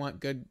sky. You want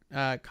good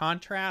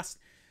contrast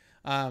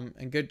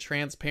and good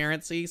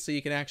transparency so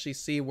you can actually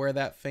see where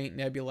that faint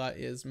nebula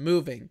is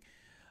moving.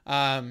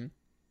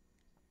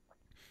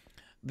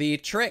 The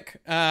trick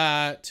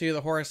to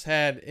the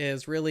Horsehead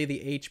is really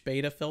the H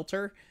beta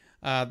filter.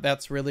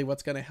 That's really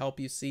what's going to help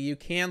you see. You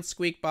can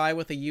squeak by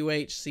with a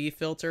UHC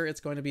filter. It's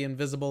going to be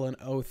invisible in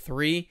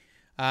O3.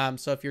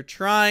 So if you're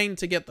trying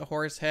to get the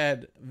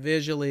Horsehead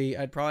visually,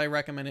 I'd probably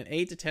recommend an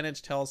 8 to 10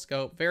 inch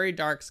telescope, very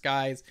dark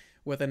skies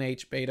with an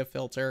H beta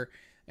filter.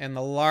 And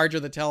the larger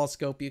the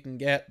telescope you can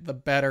get, the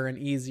better and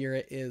easier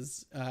it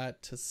is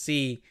to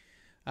see.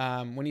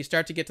 When you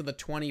start to get to the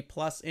 20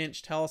 plus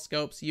inch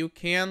telescopes, you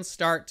can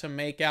start to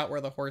make out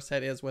where the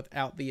Horsehead is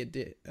without the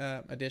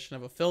addition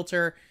of a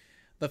filter.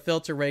 The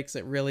filter makes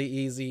it really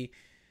easy,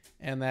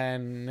 and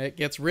then it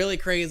gets really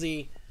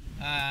crazy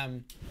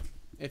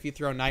if you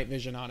throw night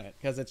vision on it,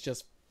 because it's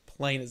just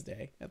plain as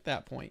day at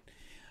that point.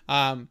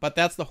 But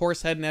that's the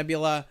Horsehead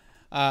Nebula.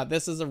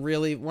 This is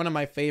one of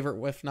my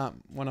favorite, if not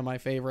one of my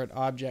favorite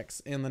objects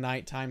in the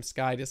nighttime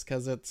sky, just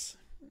because it's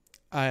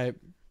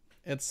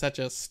such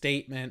a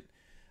statement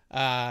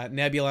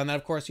nebula. And then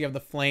of course you have the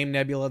Flame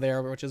Nebula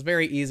there, which is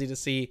very easy to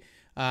see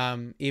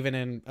even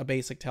in a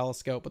basic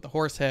telescope. But the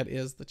Horsehead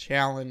is the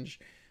challenge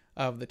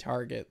of the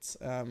targets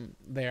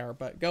there.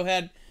 But go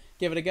ahead,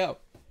 give it a go.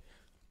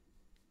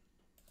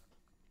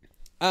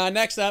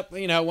 Next up,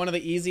 one of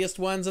the easiest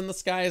ones in the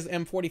sky is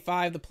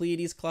M45, the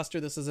Pleiades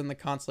cluster. This is in the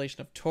constellation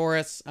of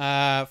Taurus,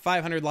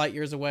 500 light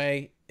years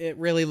away. It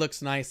really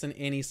looks nice in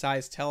any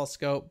size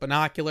telescope.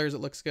 Binoculars, it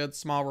looks good.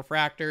 Small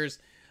refractors,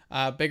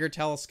 bigger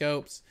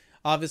telescopes.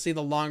 Obviously,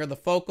 the longer the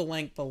focal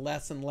length, the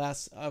less and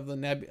less of the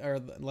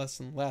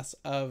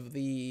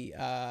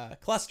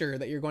cluster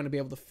that you're going to be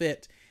able to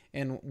fit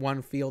in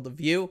one field of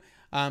view.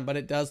 But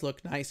it does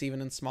look nice even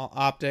in small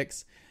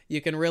optics. You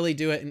can really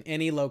do it in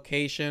any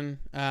location,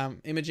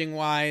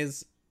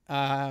 imaging-wise.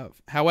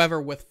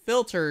 However, with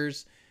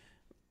filters,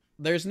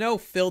 there's no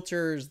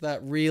filters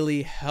that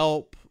really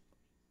help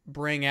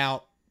bring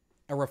out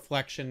a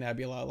reflection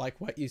nebula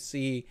like what you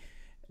see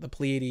the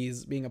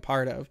Pleiades being a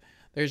part of.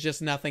 There's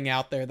just nothing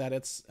out there that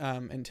it's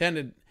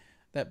intended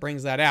that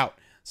brings that out.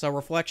 So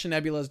reflection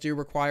nebulas do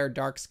require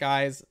dark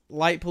skies.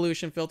 Light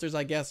pollution filters,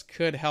 I guess,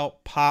 could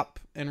help pop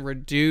and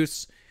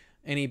reduce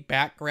any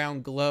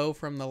background glow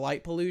from the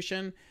light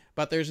pollution,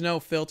 but there's no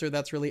filter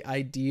that's really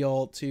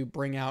ideal to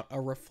bring out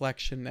a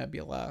reflection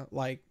nebula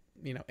like,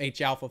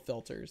 H-alpha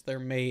filters. They're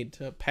made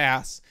to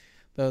pass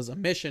those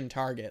emission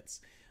targets,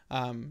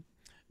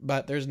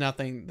 but there's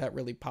nothing that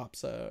really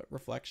pops a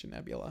reflection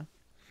nebula.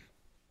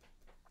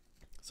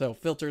 So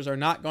filters are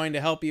not going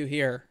to help you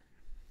here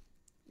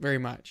very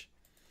much.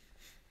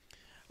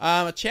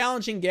 A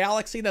challenging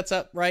galaxy that's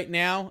up right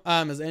now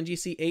is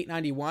NGC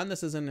 891.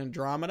 This is in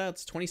Andromeda.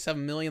 It's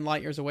 27 million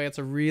light years away. It's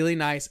a really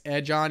nice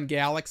edge-on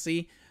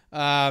galaxy.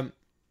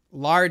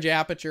 Large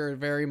aperture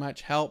very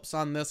much helps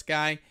on this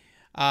guy.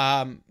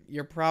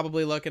 You're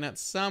probably looking at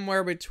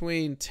somewhere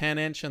between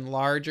 10-inch and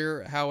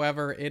larger.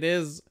 However, it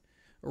is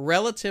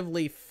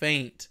relatively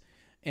faint,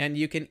 and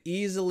you can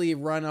easily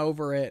run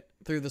over it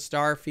through the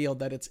star field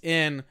that it's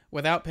in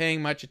without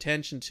paying much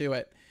attention to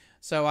it.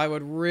 So I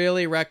would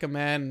really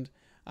recommend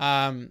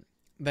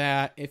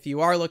that if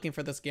you are looking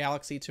for this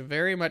galaxy, to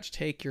very much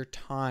take your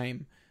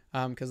time,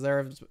 because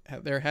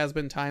there has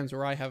been times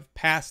where I have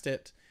passed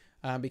it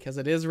because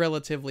it is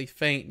relatively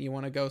faint. You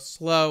want to go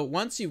slow.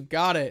 Once you've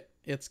got it,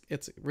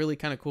 it's really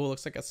kind of cool. It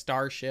looks like a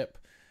starship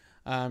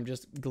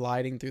just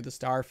gliding through the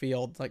star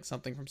field, like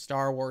something from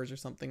Star Wars or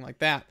something like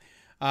that.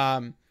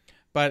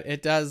 But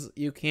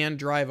you can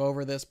drive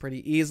over this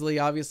pretty easily.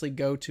 Obviously,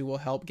 GoTo will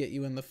help get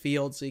you in the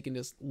field so you can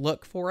just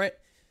look for it.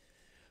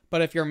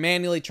 But if you're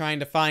manually trying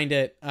to find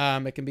it,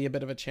 it can be a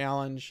bit of a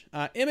challenge.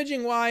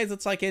 Imaging-wise,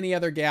 it's like any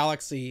other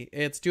galaxy.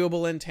 It's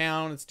doable in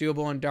town. It's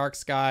doable in dark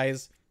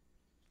skies.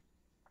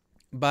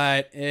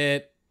 But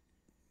there's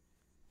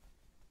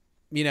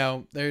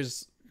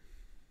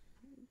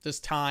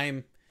just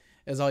time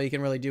is all you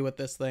can really do with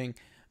this thing.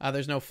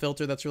 There's no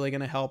filter that's really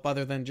going to help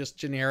other than just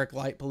generic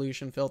light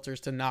pollution filters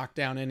to knock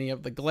down any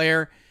of the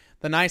glare.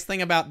 The nice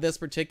thing about this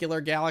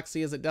particular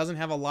galaxy is it doesn't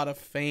have a lot of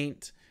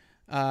faint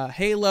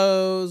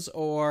halos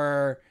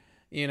or,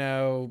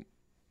 anything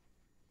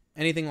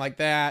like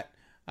that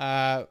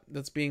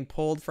that's being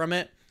pulled from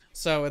it.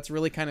 So it's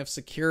really kind of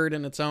secured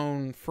in its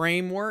own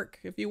framework,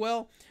 if you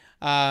will.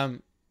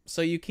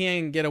 So you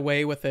can get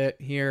away with it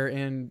here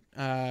in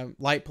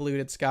light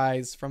polluted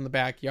skies from the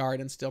backyard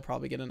and still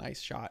probably get a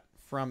nice shot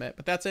from it.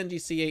 But that's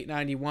NGC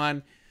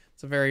 891.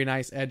 It's a very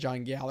nice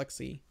edge-on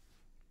galaxy.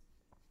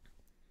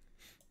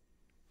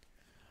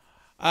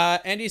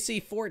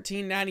 NGC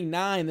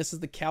 1499. This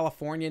is the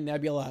California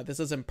Nebula. This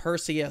is in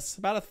Perseus,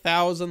 about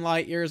 1,000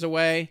 light years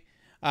away.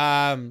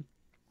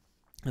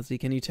 Let's see,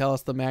 can you tell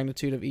us the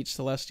magnitude of each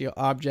celestial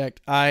object?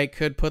 I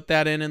could put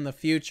that in the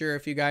future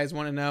if you guys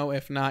want to know.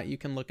 If not, you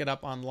can look it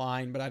up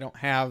online, but I don't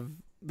have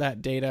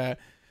that data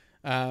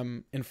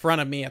in front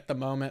of me at the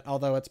moment,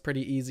 although it's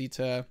pretty easy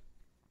to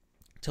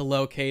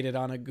locate it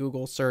on a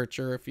Google search,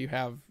 or if you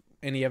have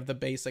any of the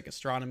basic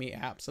astronomy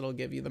apps, it'll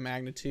give you the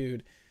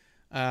magnitude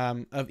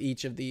of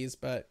each of these.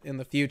 But in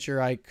the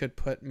future, I could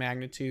put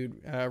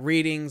magnitude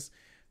readings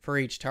for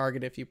each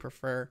target if you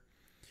prefer.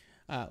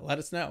 Let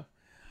us know.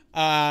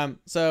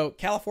 So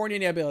California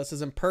Nebula, this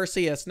is in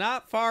Perseus,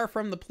 not far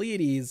from the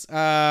Pleiades.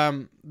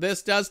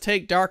 This does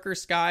take darker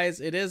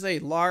skies. It is a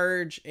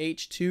large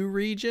H2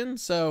 region,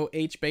 so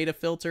H-beta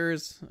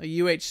filters, a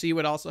UHC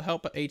would also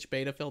help, but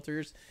H-beta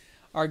filters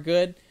are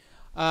good.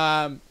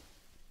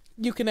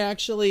 You can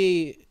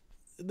actually,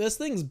 this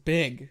thing's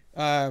big.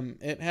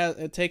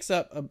 It takes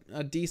up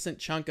a decent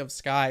chunk of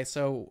sky,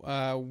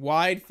 so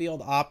wide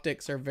field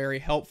optics are very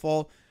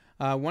helpful.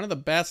 One of the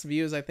best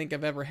views I think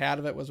I've ever had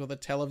of it was with a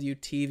TeleVue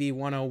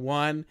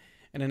TV101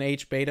 and an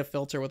H-beta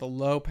filter with a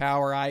low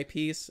power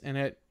eyepiece, and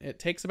it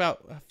takes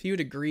about a few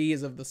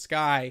degrees of the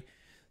sky,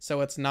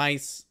 so it's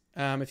nice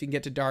if you can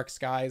get to dark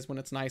skies when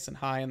it's nice and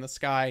high in the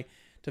sky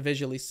to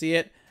visually see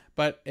it.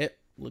 But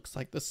looks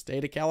like the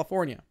state of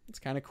California. It's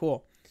kind of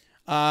cool.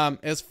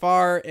 As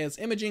far as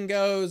imaging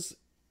goes,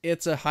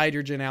 it's a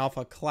hydrogen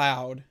alpha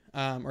cloud,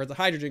 or the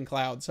hydrogen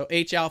cloud. So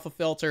H alpha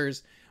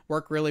filters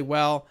work really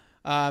well.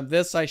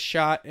 This I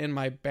shot in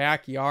my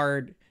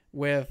backyard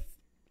with,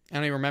 I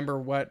don't even remember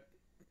what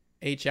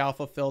H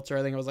alpha filter.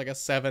 I think it was like a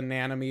 7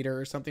 nanometer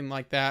or something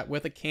like that,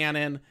 with a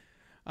Canon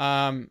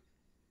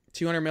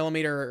 200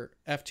 millimeter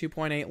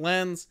f2.8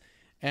 lens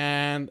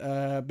and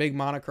a big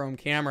monochrome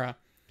camera.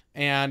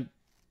 And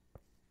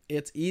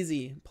it's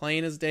easy,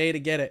 plain as day to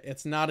get it.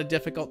 It's not a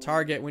difficult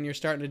target when you're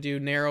starting to do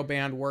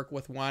narrowband work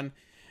with one.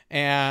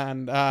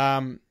 And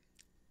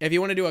if you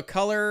want to do a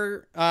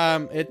color,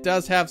 it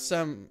does have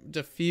some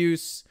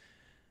diffuse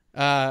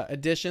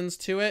additions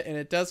to it, and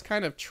it does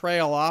kind of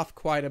trail off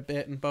quite a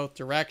bit in both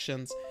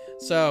directions.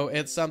 So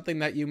it's something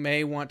that you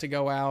may want to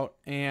go out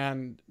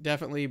and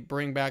definitely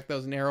bring back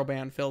those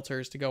narrowband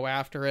filters to go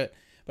after it.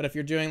 But if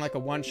you're doing like a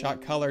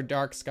one-shot color,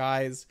 dark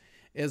skies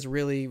is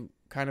really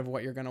kind of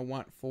what you're going to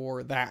want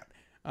for that.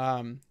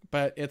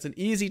 But it's an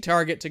easy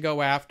target to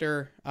go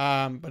after,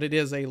 but it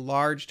is a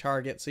large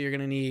target, so you're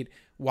going to need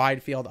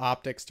wide field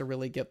optics to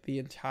really get the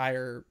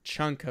entire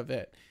chunk of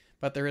it.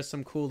 But there is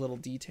some cool little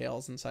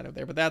details inside of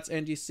there. But that's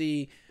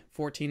NGC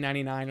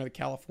 1499, or the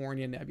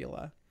California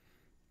Nebula.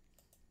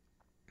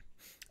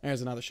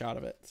 There's another shot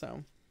of it.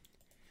 So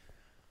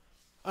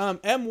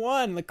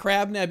M1, the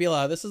Crab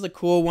Nebula. This is a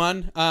cool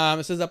one.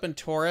 This is up in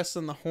Taurus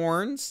and the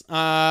Horns,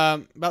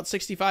 about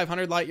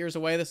 6,500 light years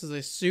away. This is a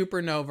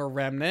supernova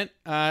remnant.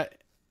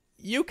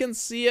 You can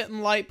see it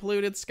in light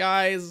polluted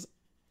skies.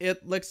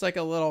 It looks like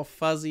a little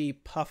fuzzy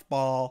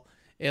puffball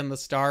in the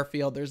star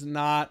field. There's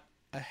not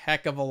a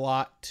heck of a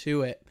lot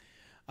to it.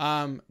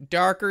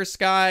 Darker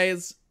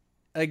skies,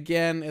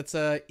 again, it's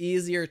a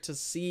easier to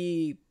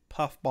see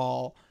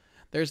puffball.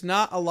 There's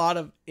not a lot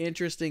of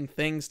interesting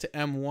things to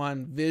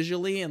M1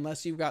 visually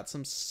unless you've got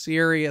some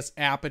serious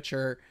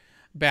aperture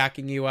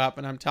backing you up.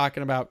 And I'm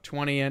talking about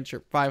 20-inch or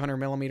 500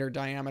 millimeter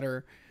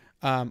diameter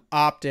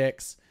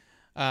optics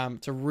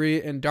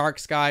in dark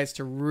skies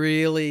to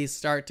really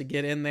start to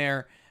get in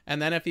there.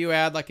 And then if you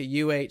add like a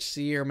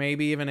UHC or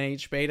maybe even an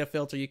H-beta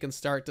filter, you can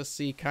start to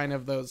see kind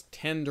of those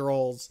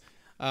tendrils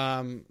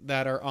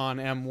that are on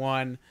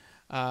M1.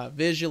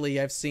 Visually,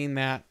 I've seen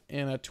that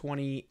in a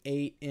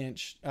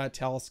 28-inch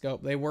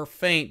telescope. They were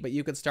faint, but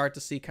you could start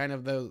to see kind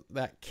of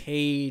that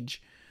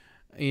cage,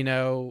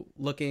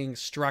 looking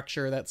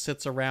structure that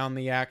sits around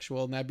the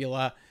actual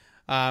nebula,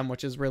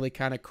 which is really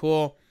kind of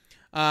cool.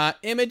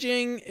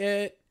 Imaging,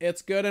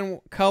 it's good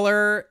in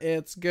color.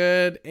 It's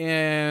good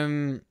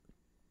in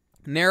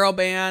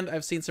narrowband.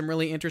 I've seen some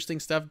really interesting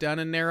stuff done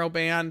in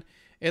narrowband.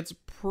 It's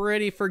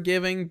pretty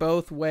forgiving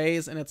both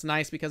ways, and it's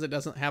nice because it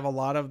doesn't have a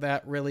lot of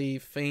that really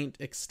faint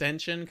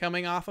extension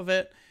coming off of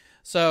it.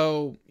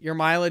 So your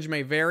mileage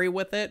may vary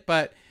with it,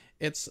 but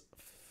it's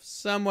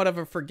somewhat of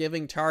a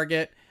forgiving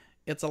target.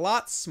 It's a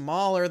lot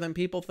smaller than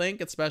people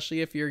think,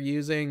 especially if you're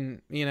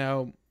using,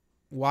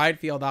 wide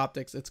field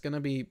optics. It's going to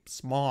be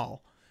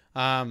small.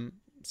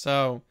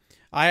 So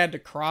I had to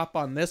crop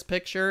on this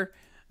picture.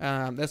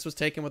 This was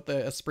taken with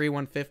the Esprit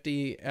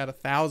 150 at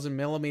 1,000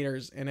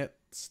 millimeters, and it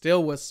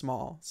still was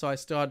small, so I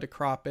still had to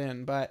crop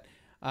in. But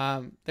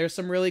there's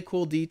some really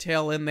cool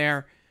detail in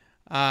there.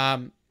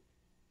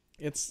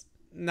 It's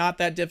not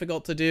that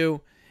difficult to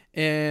do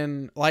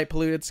in light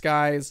polluted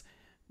skies,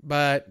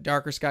 but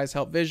darker skies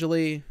help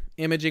visually.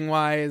 Imaging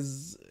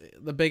wise,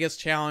 the biggest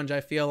challenge I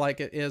feel like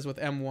it is with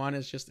M1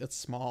 is just it's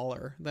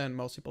smaller than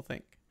most people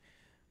think.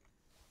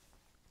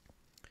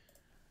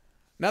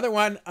 Another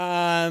one,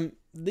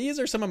 these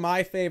are some of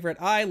my favorite.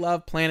 I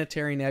love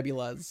planetary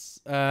nebulas.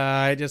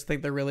 I just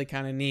think they're really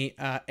kind of neat.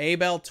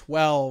 Abell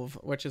 12,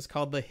 which is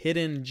called the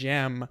Hidden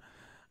Gem.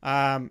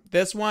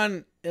 This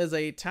one is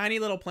a tiny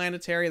little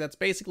planetary that's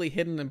basically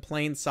hidden in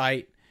plain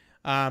sight,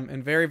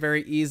 and very,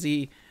 very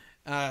easy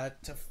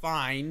to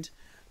find.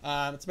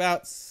 It's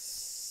about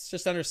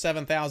just under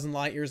 7,000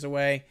 light years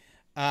away.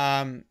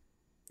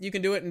 You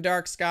can do it in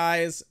dark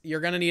skies.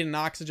 You're going to need an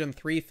oxygen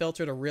 3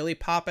 filter to really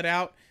pop it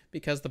out,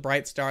 because the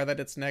bright star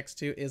that it's next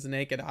to is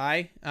naked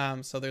eye.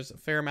 So there's a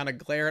fair amount of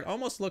glare. It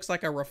almost looks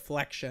like a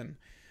reflection,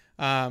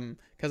 because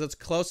it's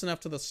close enough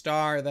to the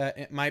star that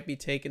it might be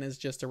taken as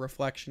just a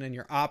reflection in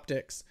your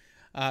optics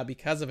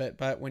because of it.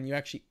 But when you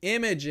actually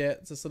image it,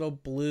 it's this little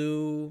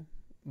blue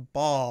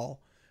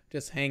ball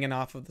just hanging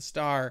off of the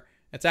star.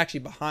 It's actually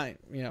behind,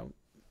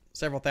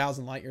 several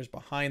thousand light years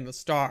behind the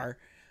star.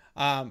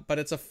 But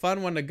it's a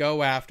fun one to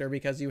go after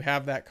because you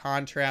have that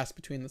contrast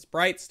between this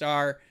bright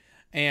star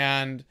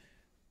and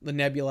the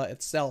nebula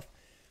itself.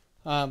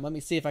 Let me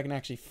see if I can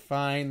actually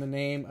find the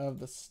name of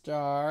the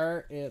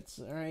star. It's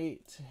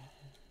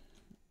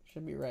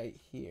should be right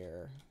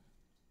here.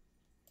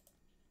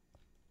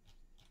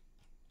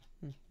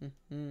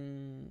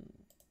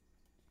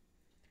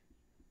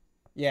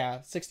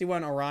 Yeah,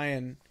 61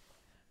 Orion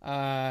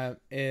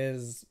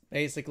is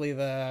basically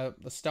the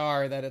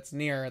star that it's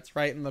near. It's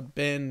right in the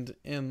bend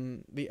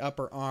in the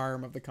upper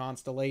arm of the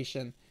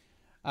constellation.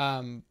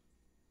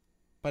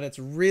 But it's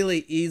really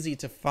easy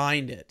to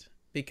find it.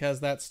 because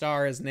that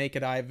star is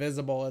naked eye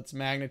visible. It's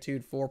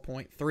magnitude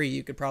 4.3.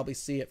 You could probably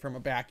see it from a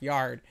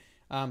backyard.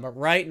 But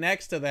right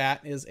next to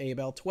that is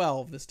Abell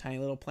 12, this tiny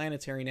little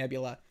planetary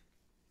nebula.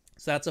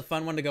 So that's a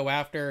fun one to go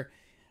after.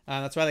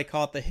 That's why they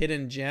call it the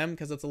hidden gem,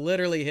 because it's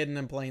literally hidden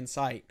in plain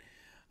sight.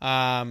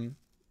 And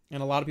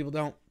a lot of people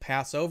don't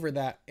pass over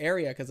that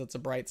area because it's a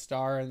bright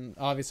star. And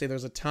obviously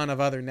there's a ton of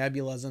other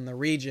nebulas in the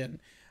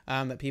region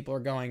that people are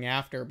going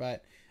after.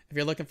 But if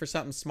you're looking for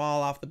something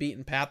small off the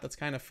beaten path that's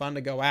kind of fun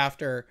to go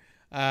after,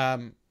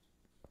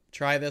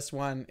 try this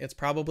one. It's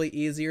probably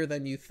easier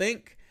than you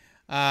think.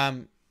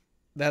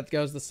 That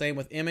goes the same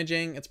with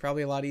imaging. It's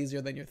probably a lot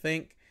easier than you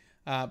think,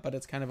 but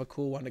it's kind of a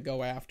cool one to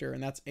go after.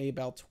 And that's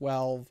Abell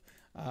 12,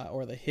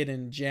 or the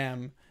hidden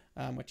gem,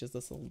 which is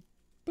this little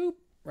boop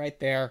right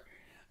there,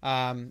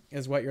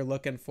 is what you're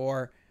looking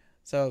for.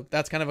 So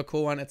that's kind of a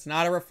cool one. It's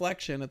not a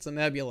reflection, it's a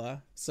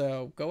nebula.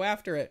 So go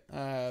after it,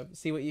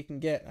 see what you can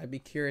get. I'd be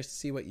curious to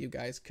see what you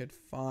guys could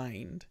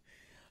find.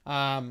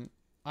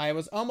 I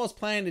was almost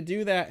planning to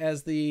do that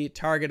as the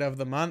target of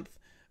the month,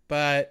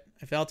 but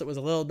I felt it was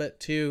a little bit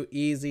too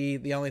easy.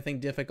 The only thing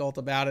difficult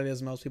about it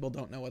is most people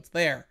don't know what's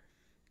there.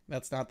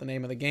 That's not the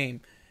name of the game.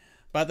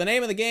 But the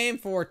name of the game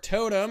for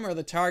Totem, or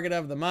the target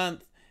of the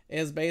month,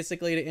 is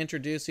basically to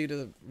introduce you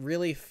to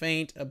really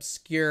faint,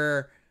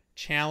 obscure,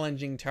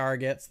 challenging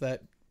targets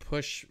that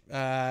push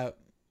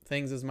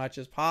things as much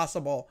as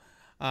possible.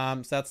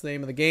 So that's the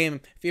name of the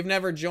game. If you've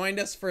never joined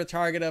us for a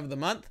target of the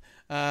month,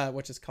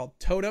 which is called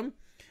Totem,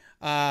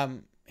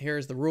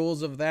 here's the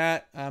rules of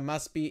that.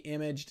 Must be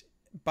imaged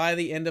by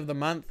the end of the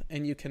month,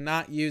 and you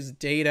cannot use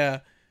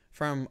data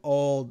from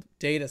old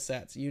data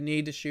sets. You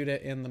need to shoot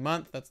it in the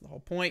month. That's the whole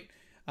point.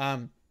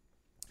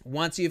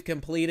 Once you've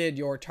completed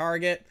your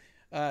target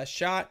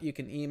shot, you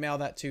can email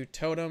that to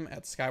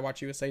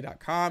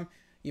totem@skywatchusa.com.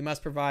 You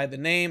must provide the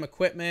name,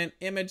 equipment,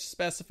 image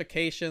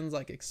specifications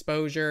like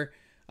exposure,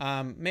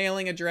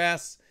 mailing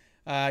address,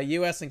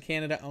 US and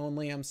Canada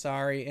only, I'm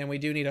sorry, and we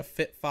do need a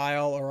FIT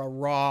file or a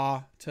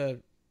RAW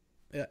to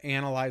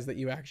analyze that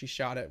you actually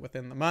shot it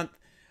within the month.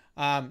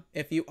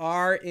 If you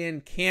are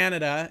in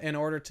Canada, in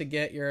order to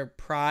get your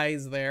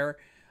prize there,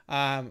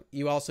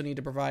 you also need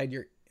to provide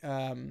your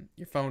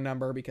phone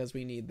number, because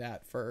we need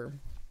that for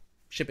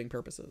shipping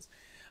purposes.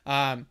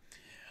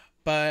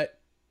 But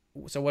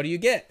so what do you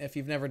get if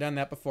you've never done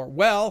that before?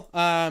 Well,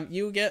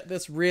 you get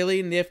this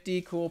really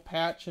nifty, cool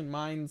patch, and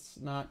mine's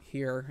not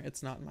here.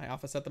 It's not in my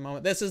office at the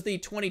moment. This is the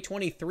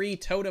 2023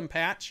 Totem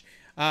patch.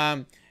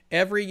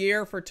 Every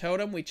year for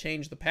Totem, we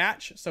change the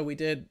patch. So we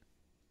did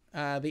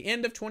the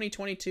end of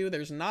 2022.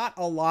 There's not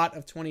a lot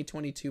of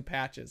 2022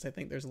 patches. I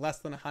think there's less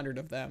than 100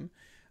 of them.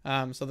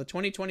 So the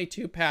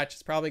 2022 patch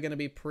is probably going to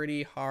be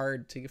pretty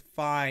hard to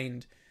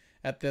find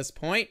at this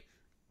point.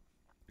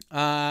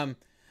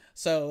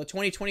 So the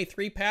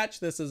 2023 patch,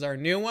 this is our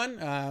new one,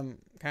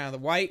 kind of the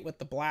white with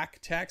the black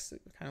text.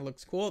 It kind of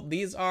looks cool.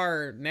 These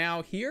are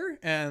now here,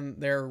 and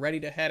they're ready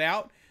to head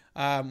out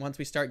once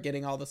we start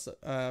getting all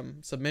the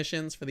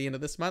submissions for the end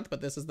of this month.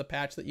 But this is the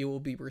patch that you will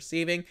be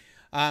receiving.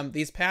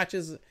 These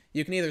patches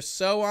you can either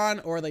sew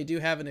on, or they do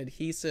have an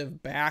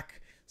adhesive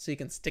back, so you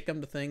can stick them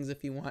to things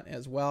if you want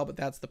as well. But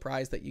that's the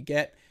prize that you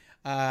get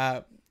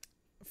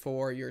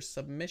for your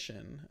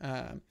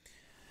submission.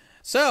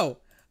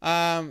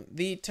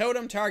 The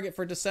Totem target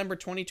for December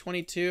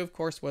 2022, of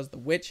course, was the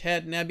Witch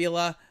Head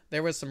Nebula.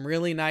 There was some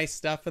really nice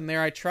stuff in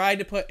there. I tried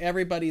to put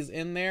everybody's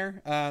in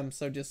there,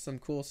 so just some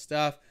cool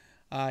stuff.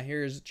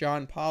 Here's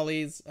John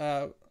Polly's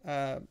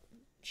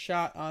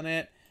shot on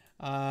it.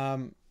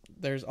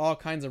 There's all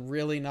kinds of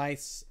really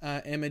nice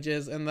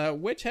images, and the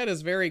Witch Head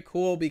is very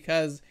cool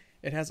because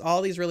it has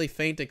all these really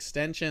faint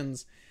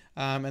extensions,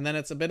 and then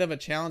it's a bit of a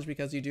challenge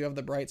because you do have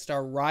the bright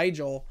star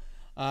Rigel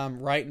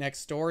right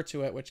next door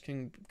to it, which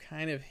can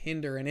kind of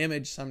hinder an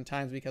image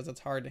sometimes because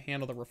it's hard to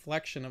handle the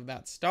reflection of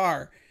that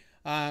star.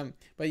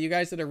 But you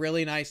guys did a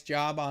really nice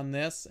job on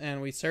this,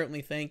 and we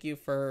certainly thank you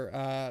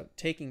for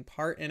taking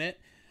part in it.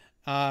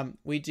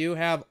 We do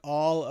have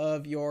all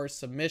of your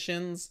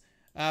submissions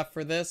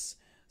for this,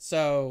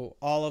 so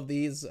all of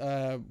these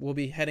will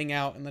be heading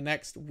out in the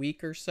next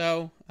week or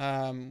so.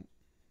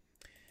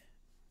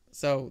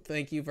 So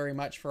thank you very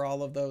much for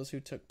all of those who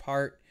took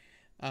part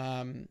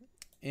in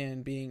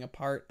being a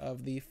part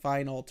of the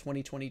final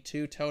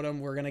 2022 Totem.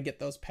 We're going to get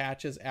those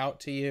patches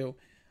out to you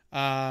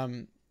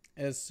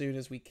as soon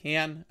as we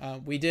can.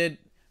 We did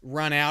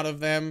run out of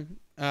them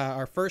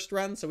our first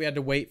run, so we had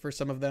to wait for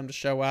some of them to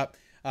show up.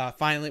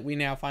 We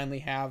now finally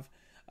have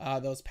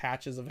those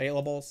patches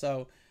available.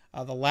 So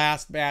the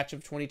last batch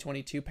of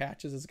 2022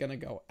 patches is going to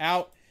go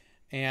out,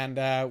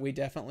 and we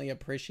definitely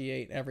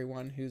appreciate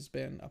everyone who's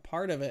been a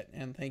part of it,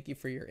 and thank you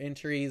for your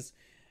entries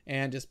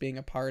and just being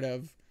a part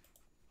of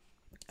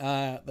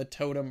the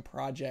Totem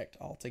project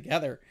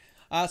altogether.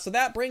 So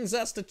that brings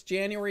us to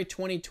January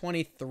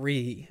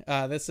 2023.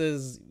 This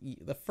is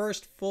the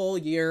first full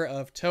year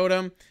of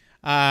Totem.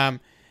 So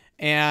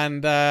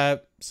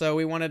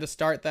we wanted to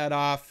start that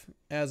off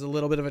as a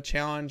little bit of a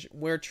challenge.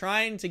 We're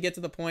trying to get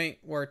to the point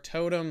where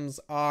Totems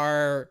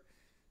are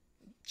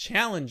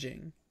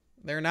challenging.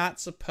 they're not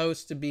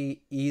supposed to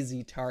be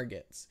easy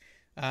targets,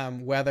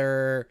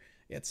 whether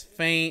it's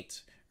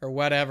faint or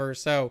whatever.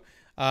 So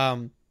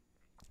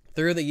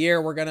through the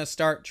year, we're going to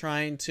start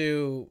trying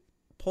to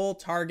pull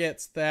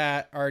targets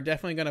that are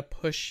definitely going to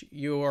push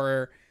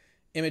your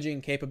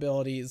imaging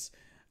capabilities,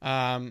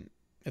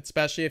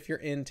 especially if you're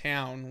in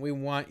town. We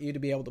want you to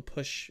be able to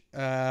push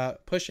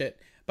it.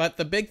 But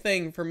the big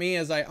thing for me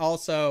is I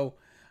also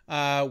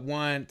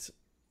want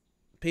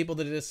people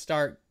to just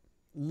start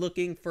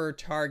looking for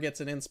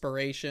targets and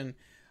inspiration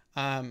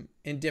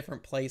in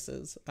different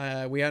places.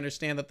 We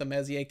understand that the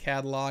Messier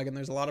catalog, and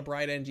there's a lot of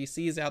bright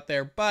NGCs out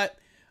there, but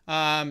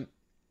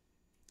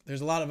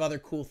there's a lot of other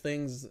cool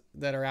things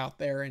that are out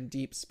there in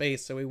deep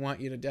space. So we want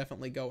you to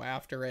definitely go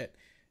after it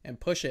and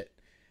push it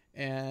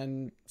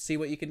and see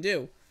what you can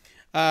do.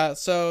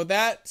 So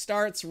that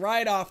starts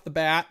right off the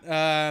bat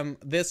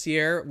this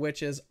year,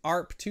 which is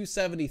ARP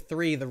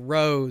 273, the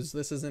Rose.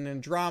 This is an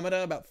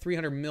Andromeda, about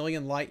 300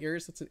 million light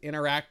years. It's an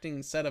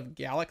interacting set of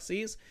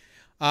galaxies.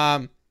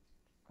 I'll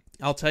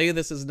tell you,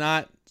 this is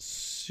not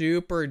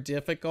super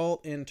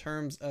difficult in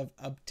terms of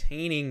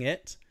obtaining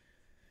it,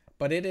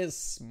 but it is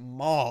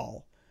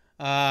small.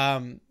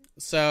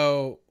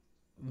 So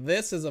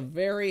this is a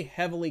very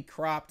heavily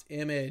cropped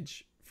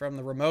image from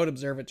the remote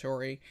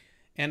observatory,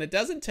 and it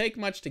doesn't take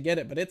much to get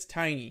it, but it's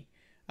tiny.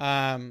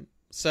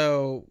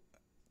 So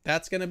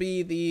that's going to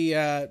be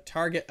the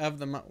target of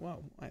the month.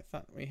 Whoa, I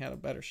thought we had a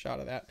better shot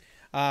of that.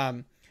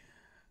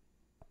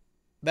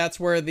 That's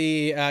where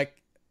the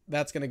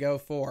that's going to go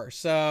for.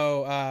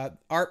 So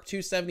ARP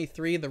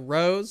 273, the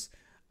Rose.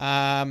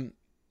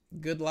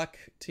 Good luck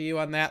to you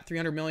on that.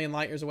 300 million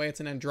light years away. It's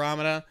in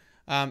Andromeda.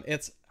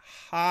 It's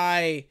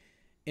high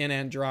in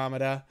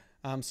Andromeda,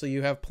 so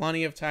you have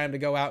plenty of time to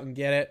go out and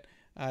get it.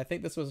 I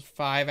think this was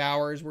 5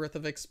 hours worth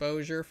of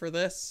exposure for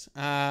this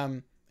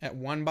at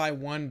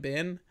 1x1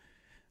 bin.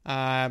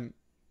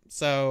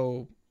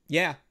 So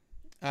yeah,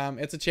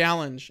 it's a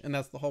challenge, and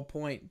that's the whole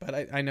point.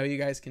 But I know you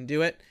guys can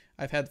do it.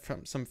 I've had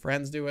some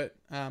friends do it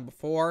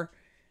before.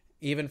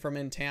 Even from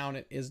in town,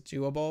 it is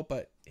doable,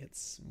 but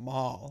it's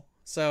small.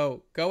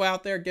 So go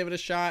out there, give it a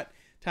shot.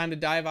 Time to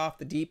dive off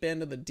the deep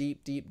end of the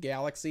deep, deep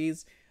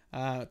galaxies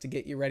to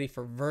get you ready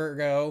for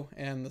Virgo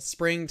and the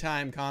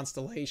springtime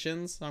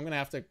constellations. So I'm going to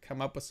have to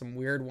come up with some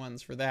weird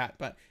ones for that.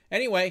 But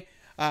anyway,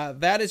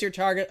 that is your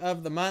target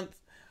of the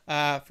month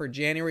for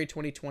January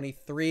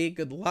 2023.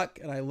 Good luck,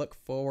 and I look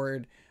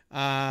forward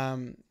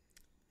and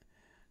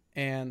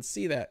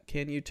see that.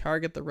 Can you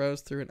target the Rose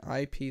through an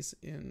eyepiece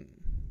in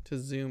to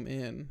zoom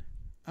in?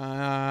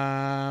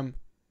 I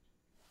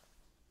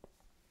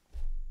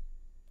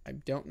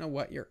don't know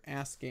what you're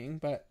asking,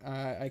 but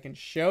I can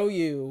show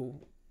you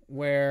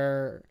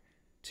where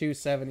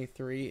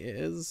 273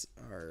 is.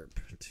 ARP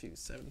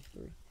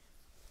 273.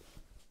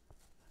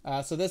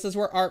 So this is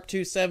where ARP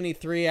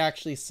 273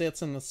 actually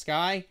sits in the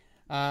sky.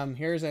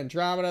 Here's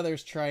Andromeda,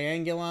 there's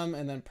Triangulum,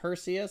 and then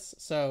Perseus.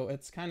 So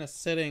it's kind of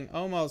sitting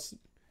almost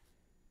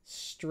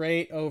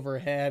straight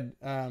overhead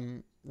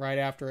right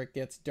after it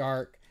gets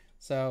dark.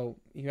 So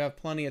you have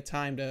plenty of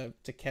time to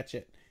catch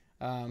it.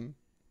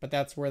 But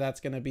that's where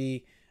that's going to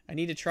be. I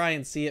need to try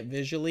and see it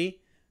visually.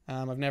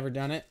 I've never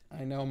done it.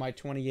 I know my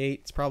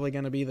 28 is probably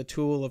going to be the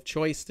tool of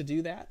choice to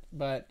do that.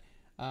 But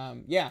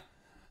yeah,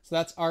 so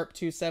that's ARP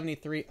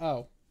 273.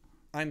 Oh,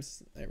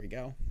 there we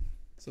go.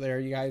 So there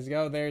you guys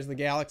go. There's the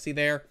galaxy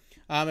there.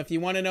 If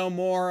you want to know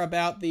more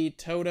about the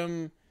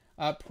Totem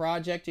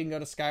project, you can go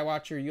to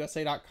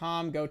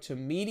skywatcherusa.com, go to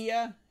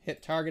media,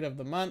 hit target of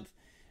the month,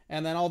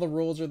 and then all the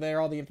rules are there,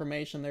 all the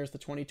information. There's the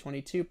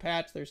 2022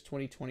 patch, there's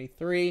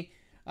 2023.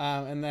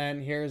 And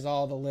then here's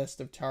all the list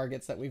of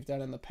targets that we've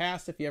done in the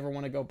past. If you ever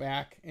want to go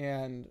back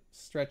and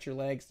stretch your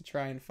legs to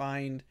try and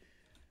find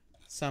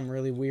some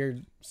really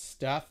weird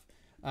stuff,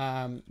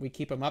 we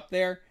keep them up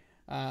there.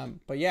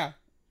 But yeah,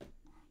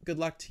 good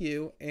luck to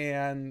you,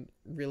 and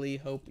really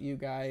hope you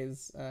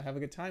guys have a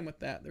good time with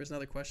that. There's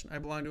another question. I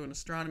belong to an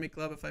astronomy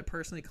club. If I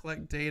personally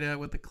collect data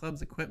with the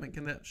club's equipment,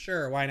 can that?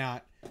 Sure, why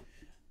not?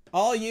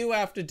 All you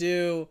have to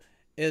do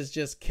is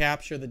just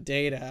capture the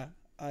data.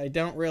 I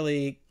don't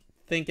really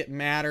think it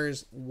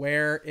matters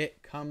where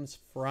it comes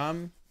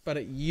from,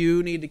 but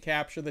you need to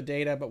capture the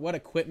data. But what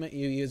equipment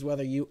you use,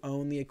 whether you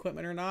own the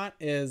equipment or not,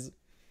 is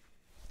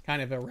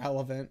kind of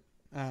irrelevant,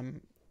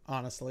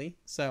 honestly.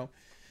 So,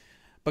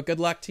 but good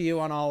luck to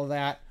you on all of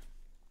that.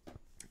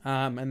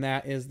 And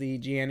that is the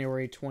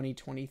January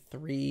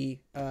 2023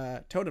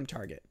 totem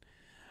target.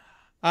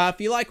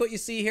 If you like what you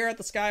see here at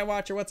the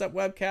Skywatcher What's Up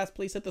webcast,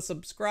 please hit the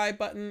subscribe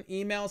button.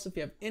 Email us if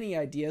you have any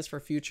ideas for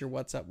future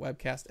What's Up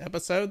webcast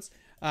episodes.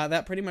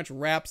 That pretty much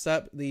wraps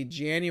up the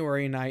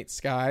January night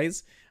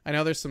skies. I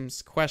know there's some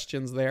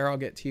questions there. I'll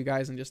get to you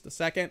guys in just a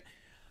second.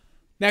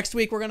 Next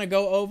week, we're going to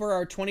go over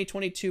our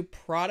 2022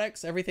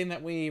 products, everything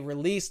that we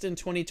released in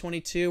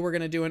 2022. We're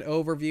going to do an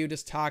overview,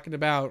 just talking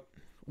about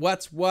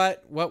what's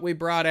what we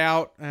brought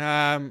out,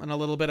 and a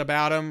little bit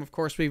about them. Of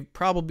course, we've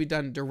probably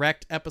done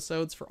direct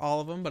episodes for all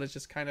of them, but it's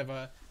just kind of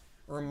a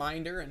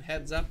reminder and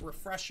heads up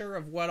refresher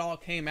of what all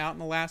came out in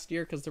the last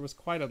year, because there was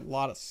quite a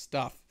lot of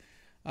stuff.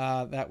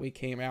 that we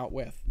came out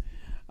with.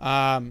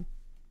 And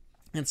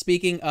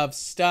speaking of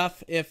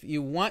stuff, if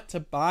you want to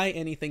buy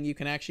anything, you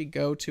can actually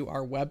go to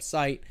our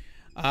website.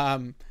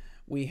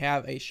 We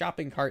have a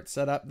shopping cart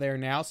set up there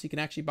now, so you can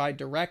actually buy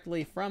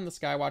directly from the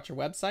Skywatcher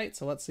website.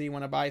 So let's say you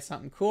want to buy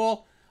something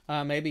cool,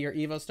 maybe your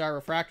EvoStar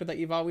refractor that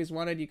you've always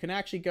wanted. You can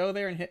actually go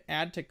there and hit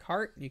add to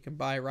cart. You can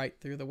buy right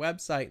through the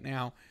website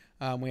now.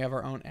 We have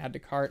our own add to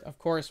cart. Of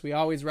course, we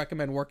always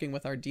recommend working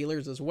with our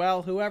dealers as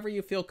well, whoever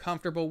you feel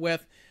comfortable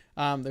with.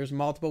 There's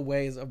multiple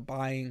ways of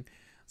buying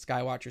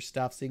Skywatcher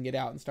stuff, so you can get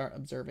out and start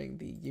observing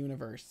the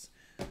universe.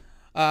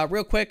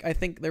 Real quick, I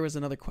think there was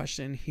another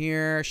question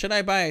here. Should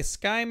I buy a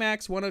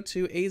SkyMax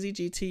 102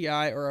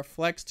 AZGTI or a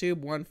FlexTube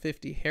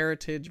 150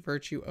 Heritage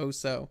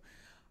Virtuoso?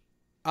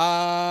 What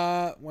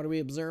are we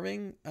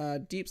observing?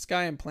 Deep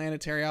sky and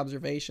planetary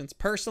observations.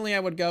 Personally, I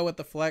would go with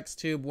the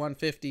FlexTube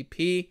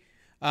 150p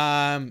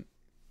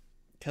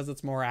because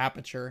it's more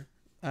aperture.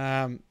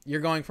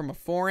 You're going from a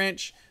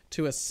 4-inch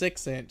to a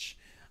 6-inch.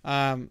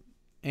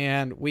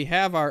 And we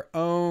have our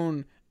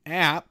own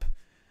app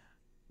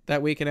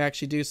that we can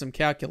actually do some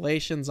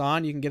calculations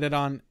on. You can get it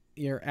on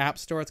your app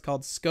store. It's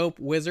called Scope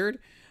Wizard.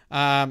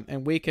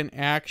 And we can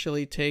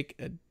actually take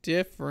a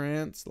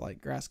difference,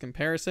 like grass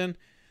comparison.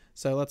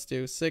 So let's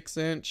do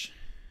 6-inch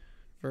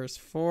versus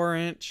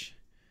 4-inch.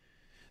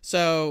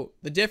 So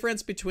the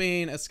difference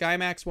between a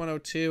SkyMax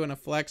 102 and a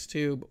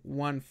FlexTube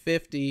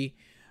 150,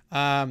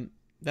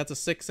 that's a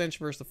 6-inch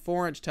versus a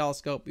 4-inch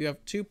telescope. You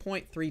have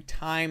 2.3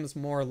 times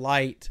more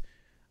light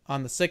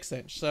on the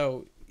 6-inch.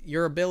 So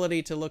your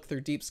ability to look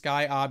through deep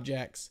sky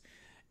objects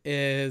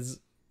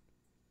is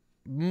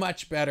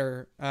much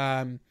better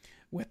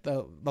with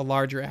the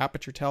larger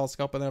aperture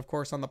telescope. And then, of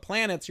course, on the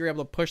planets, you're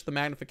able to push the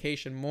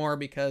magnification more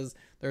because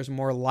there's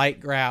more light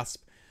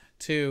grasp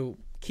to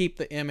keep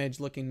the image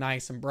looking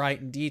nice and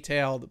bright and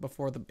detailed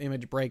before the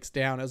image breaks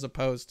down, as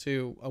opposed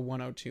to a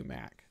 102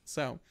 Mac.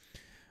 So,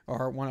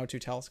 or 102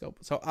 telescope.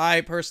 So I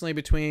personally,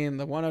 between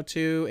the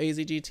 102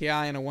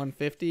 AZGTI and a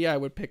 150, I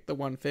would pick the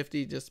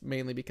 150 just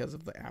mainly because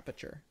of the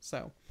aperture.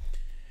 So,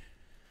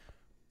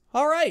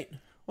 all right.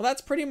 Well,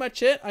 that's pretty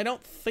much it. I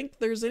don't think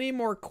there's any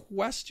more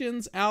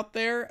questions out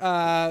there.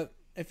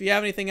 If you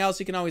have anything else,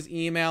 you can always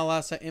email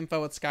us at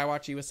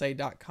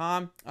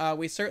info@skywatchusa.com.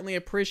 We certainly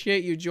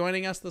appreciate you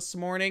joining us this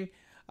morning.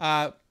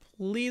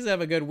 Please have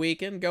a good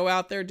weekend. Go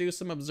out there, do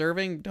some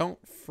observing.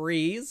 Don't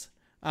freeze.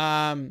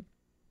 And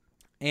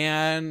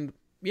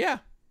yeah,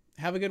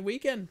 have a good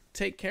weekend.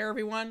 Take care,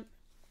 everyone.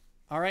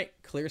 All right,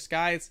 clear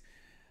skies.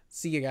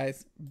 See you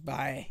guys.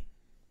 Bye.